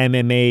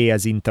MMA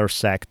has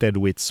intersected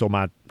with so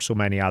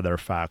many other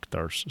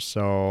factors.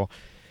 So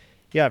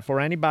yeah, for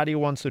anybody who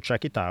wants to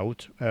check it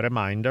out, a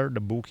reminder, the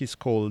book is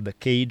called The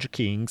Cage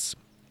Kings,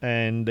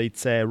 and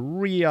it's a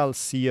real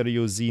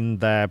serious,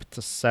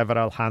 in-depth,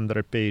 several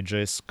hundred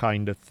pages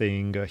kind of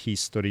thing, a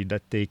history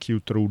that take you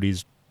through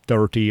this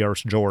 30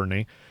 years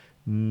journey,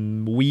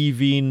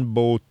 weaving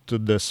both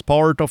the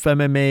sport of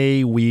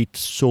MMA with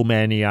so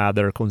many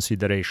other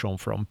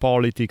considerations, from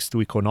politics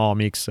to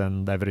economics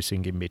and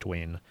everything in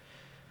between.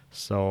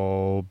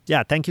 So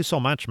yeah, thank you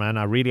so much, man.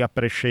 I really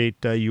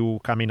appreciate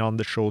you coming on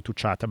the show to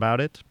chat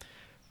about it.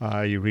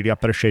 I really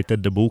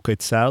appreciated the book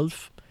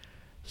itself.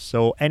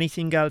 So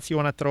anything else you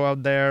want to throw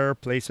out there,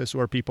 places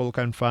where people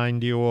can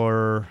find you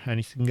or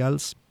anything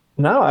else?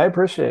 No, I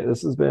appreciate it.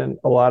 This has been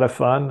a lot of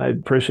fun. I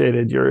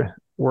appreciated your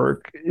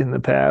work in the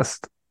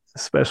past,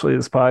 especially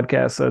this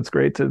podcast. So it's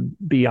great to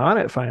be on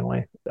it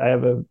finally. I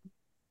have a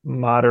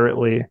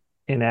moderately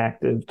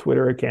inactive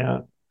Twitter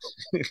account.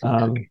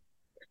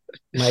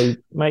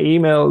 My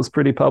email is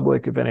pretty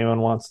public. If anyone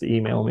wants to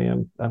email me,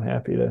 I'm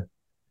happy to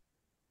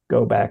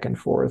go back and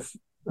forth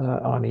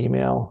on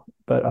email.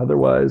 But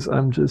otherwise,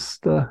 I'm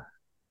just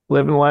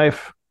living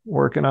life,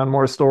 working on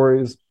more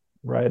stories,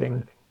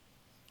 writing.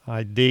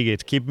 I dig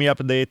it. Keep me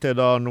updated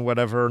on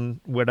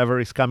whatever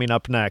is coming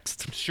up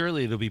next.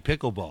 Surely it'll be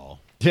pickleball.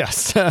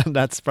 Yes,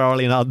 that's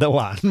probably not the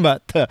one,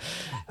 but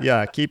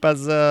yeah, keep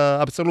us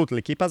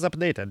absolutely keep us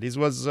updated. This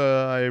was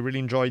I really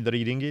enjoyed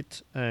reading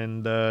it,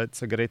 and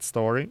it's a great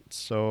story.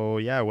 So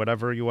yeah,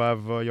 whatever you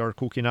have you're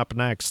cooking up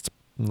next,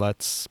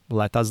 let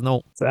us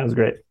know. Sounds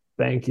great.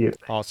 Thank you.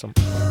 Awesome.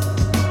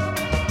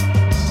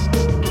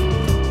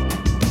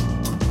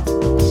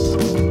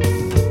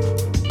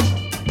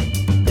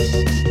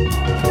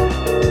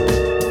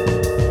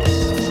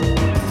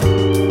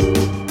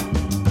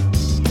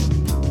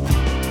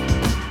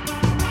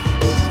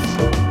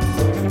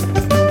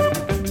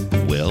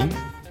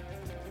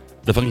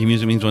 The funky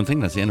music means one thing.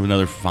 That's the end of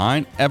another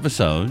fine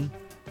episode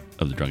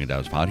of the Drunken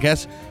Taoist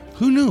podcast.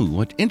 Who knew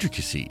what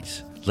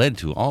intricacies led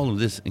to all of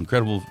this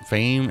incredible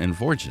fame and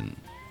fortune?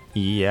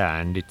 Yeah,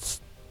 and it's,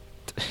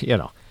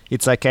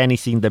 it's like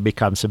anything that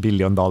becomes $1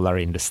 billion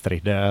industry.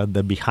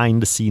 The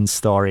behind-the-scenes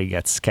story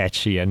gets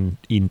sketchy and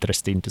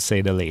interesting, to say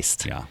the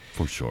least. Yeah,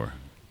 for sure.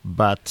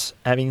 But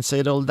having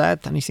said all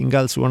that, anything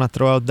else you want to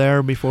throw out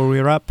there before we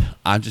wrap?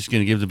 I'm just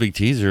going to give the big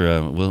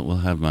teaser. We'll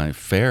have my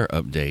fair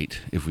update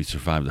if we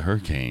survive the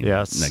hurricane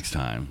next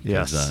time.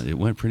 Yes. It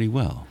went pretty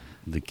well.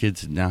 The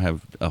kids now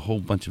have a whole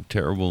bunch of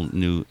terrible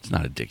new, it's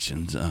not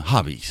addictions,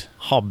 hobbies.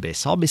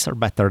 Hobbies are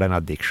better than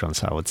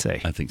addictions, I would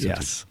say. I think so,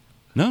 yes. too.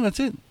 No, that's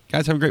it.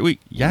 Guys, have a great week.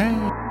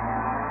 Yeah.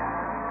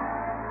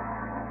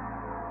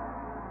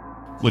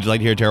 Would you like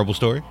to hear a terrible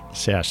story?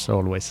 Yes,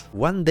 always.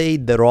 One day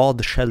the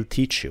rod shall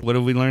teach you. What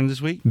have we learned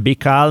this week? Be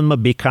calm,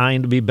 be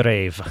kind, be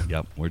brave.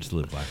 Yep, words to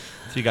live by.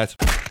 See you guys.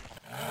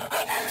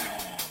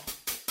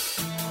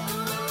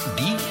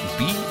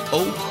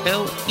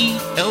 DBOLELLI.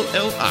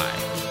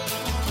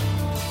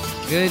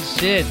 Good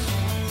shit.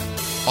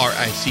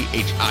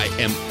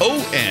 RICHIMON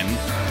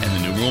and the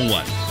numeral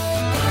 1.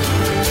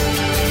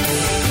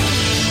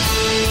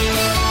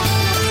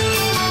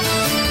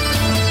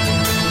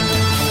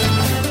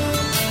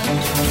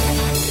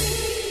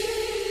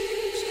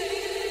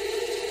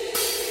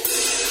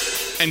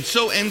 And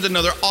so ends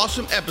another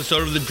awesome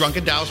episode of the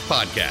Drunken Taoist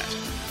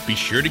podcast. Be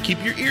sure to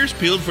keep your ears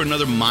peeled for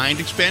another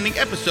mind-expanding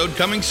episode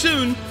coming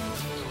soon.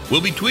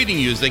 We'll be tweeting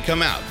you as they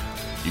come out.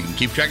 You can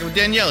keep track of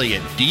Daniele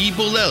at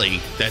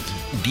dbolelli, that's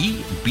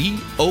DBOLELLI.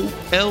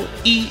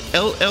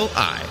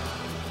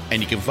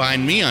 And you can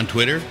find me on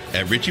Twitter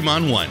at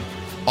Richimon1,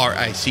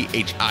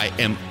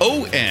 RICHIMON,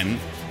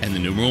 and the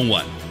numeral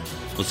 1.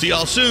 We'll see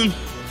y'all soon.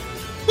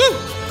 Woo!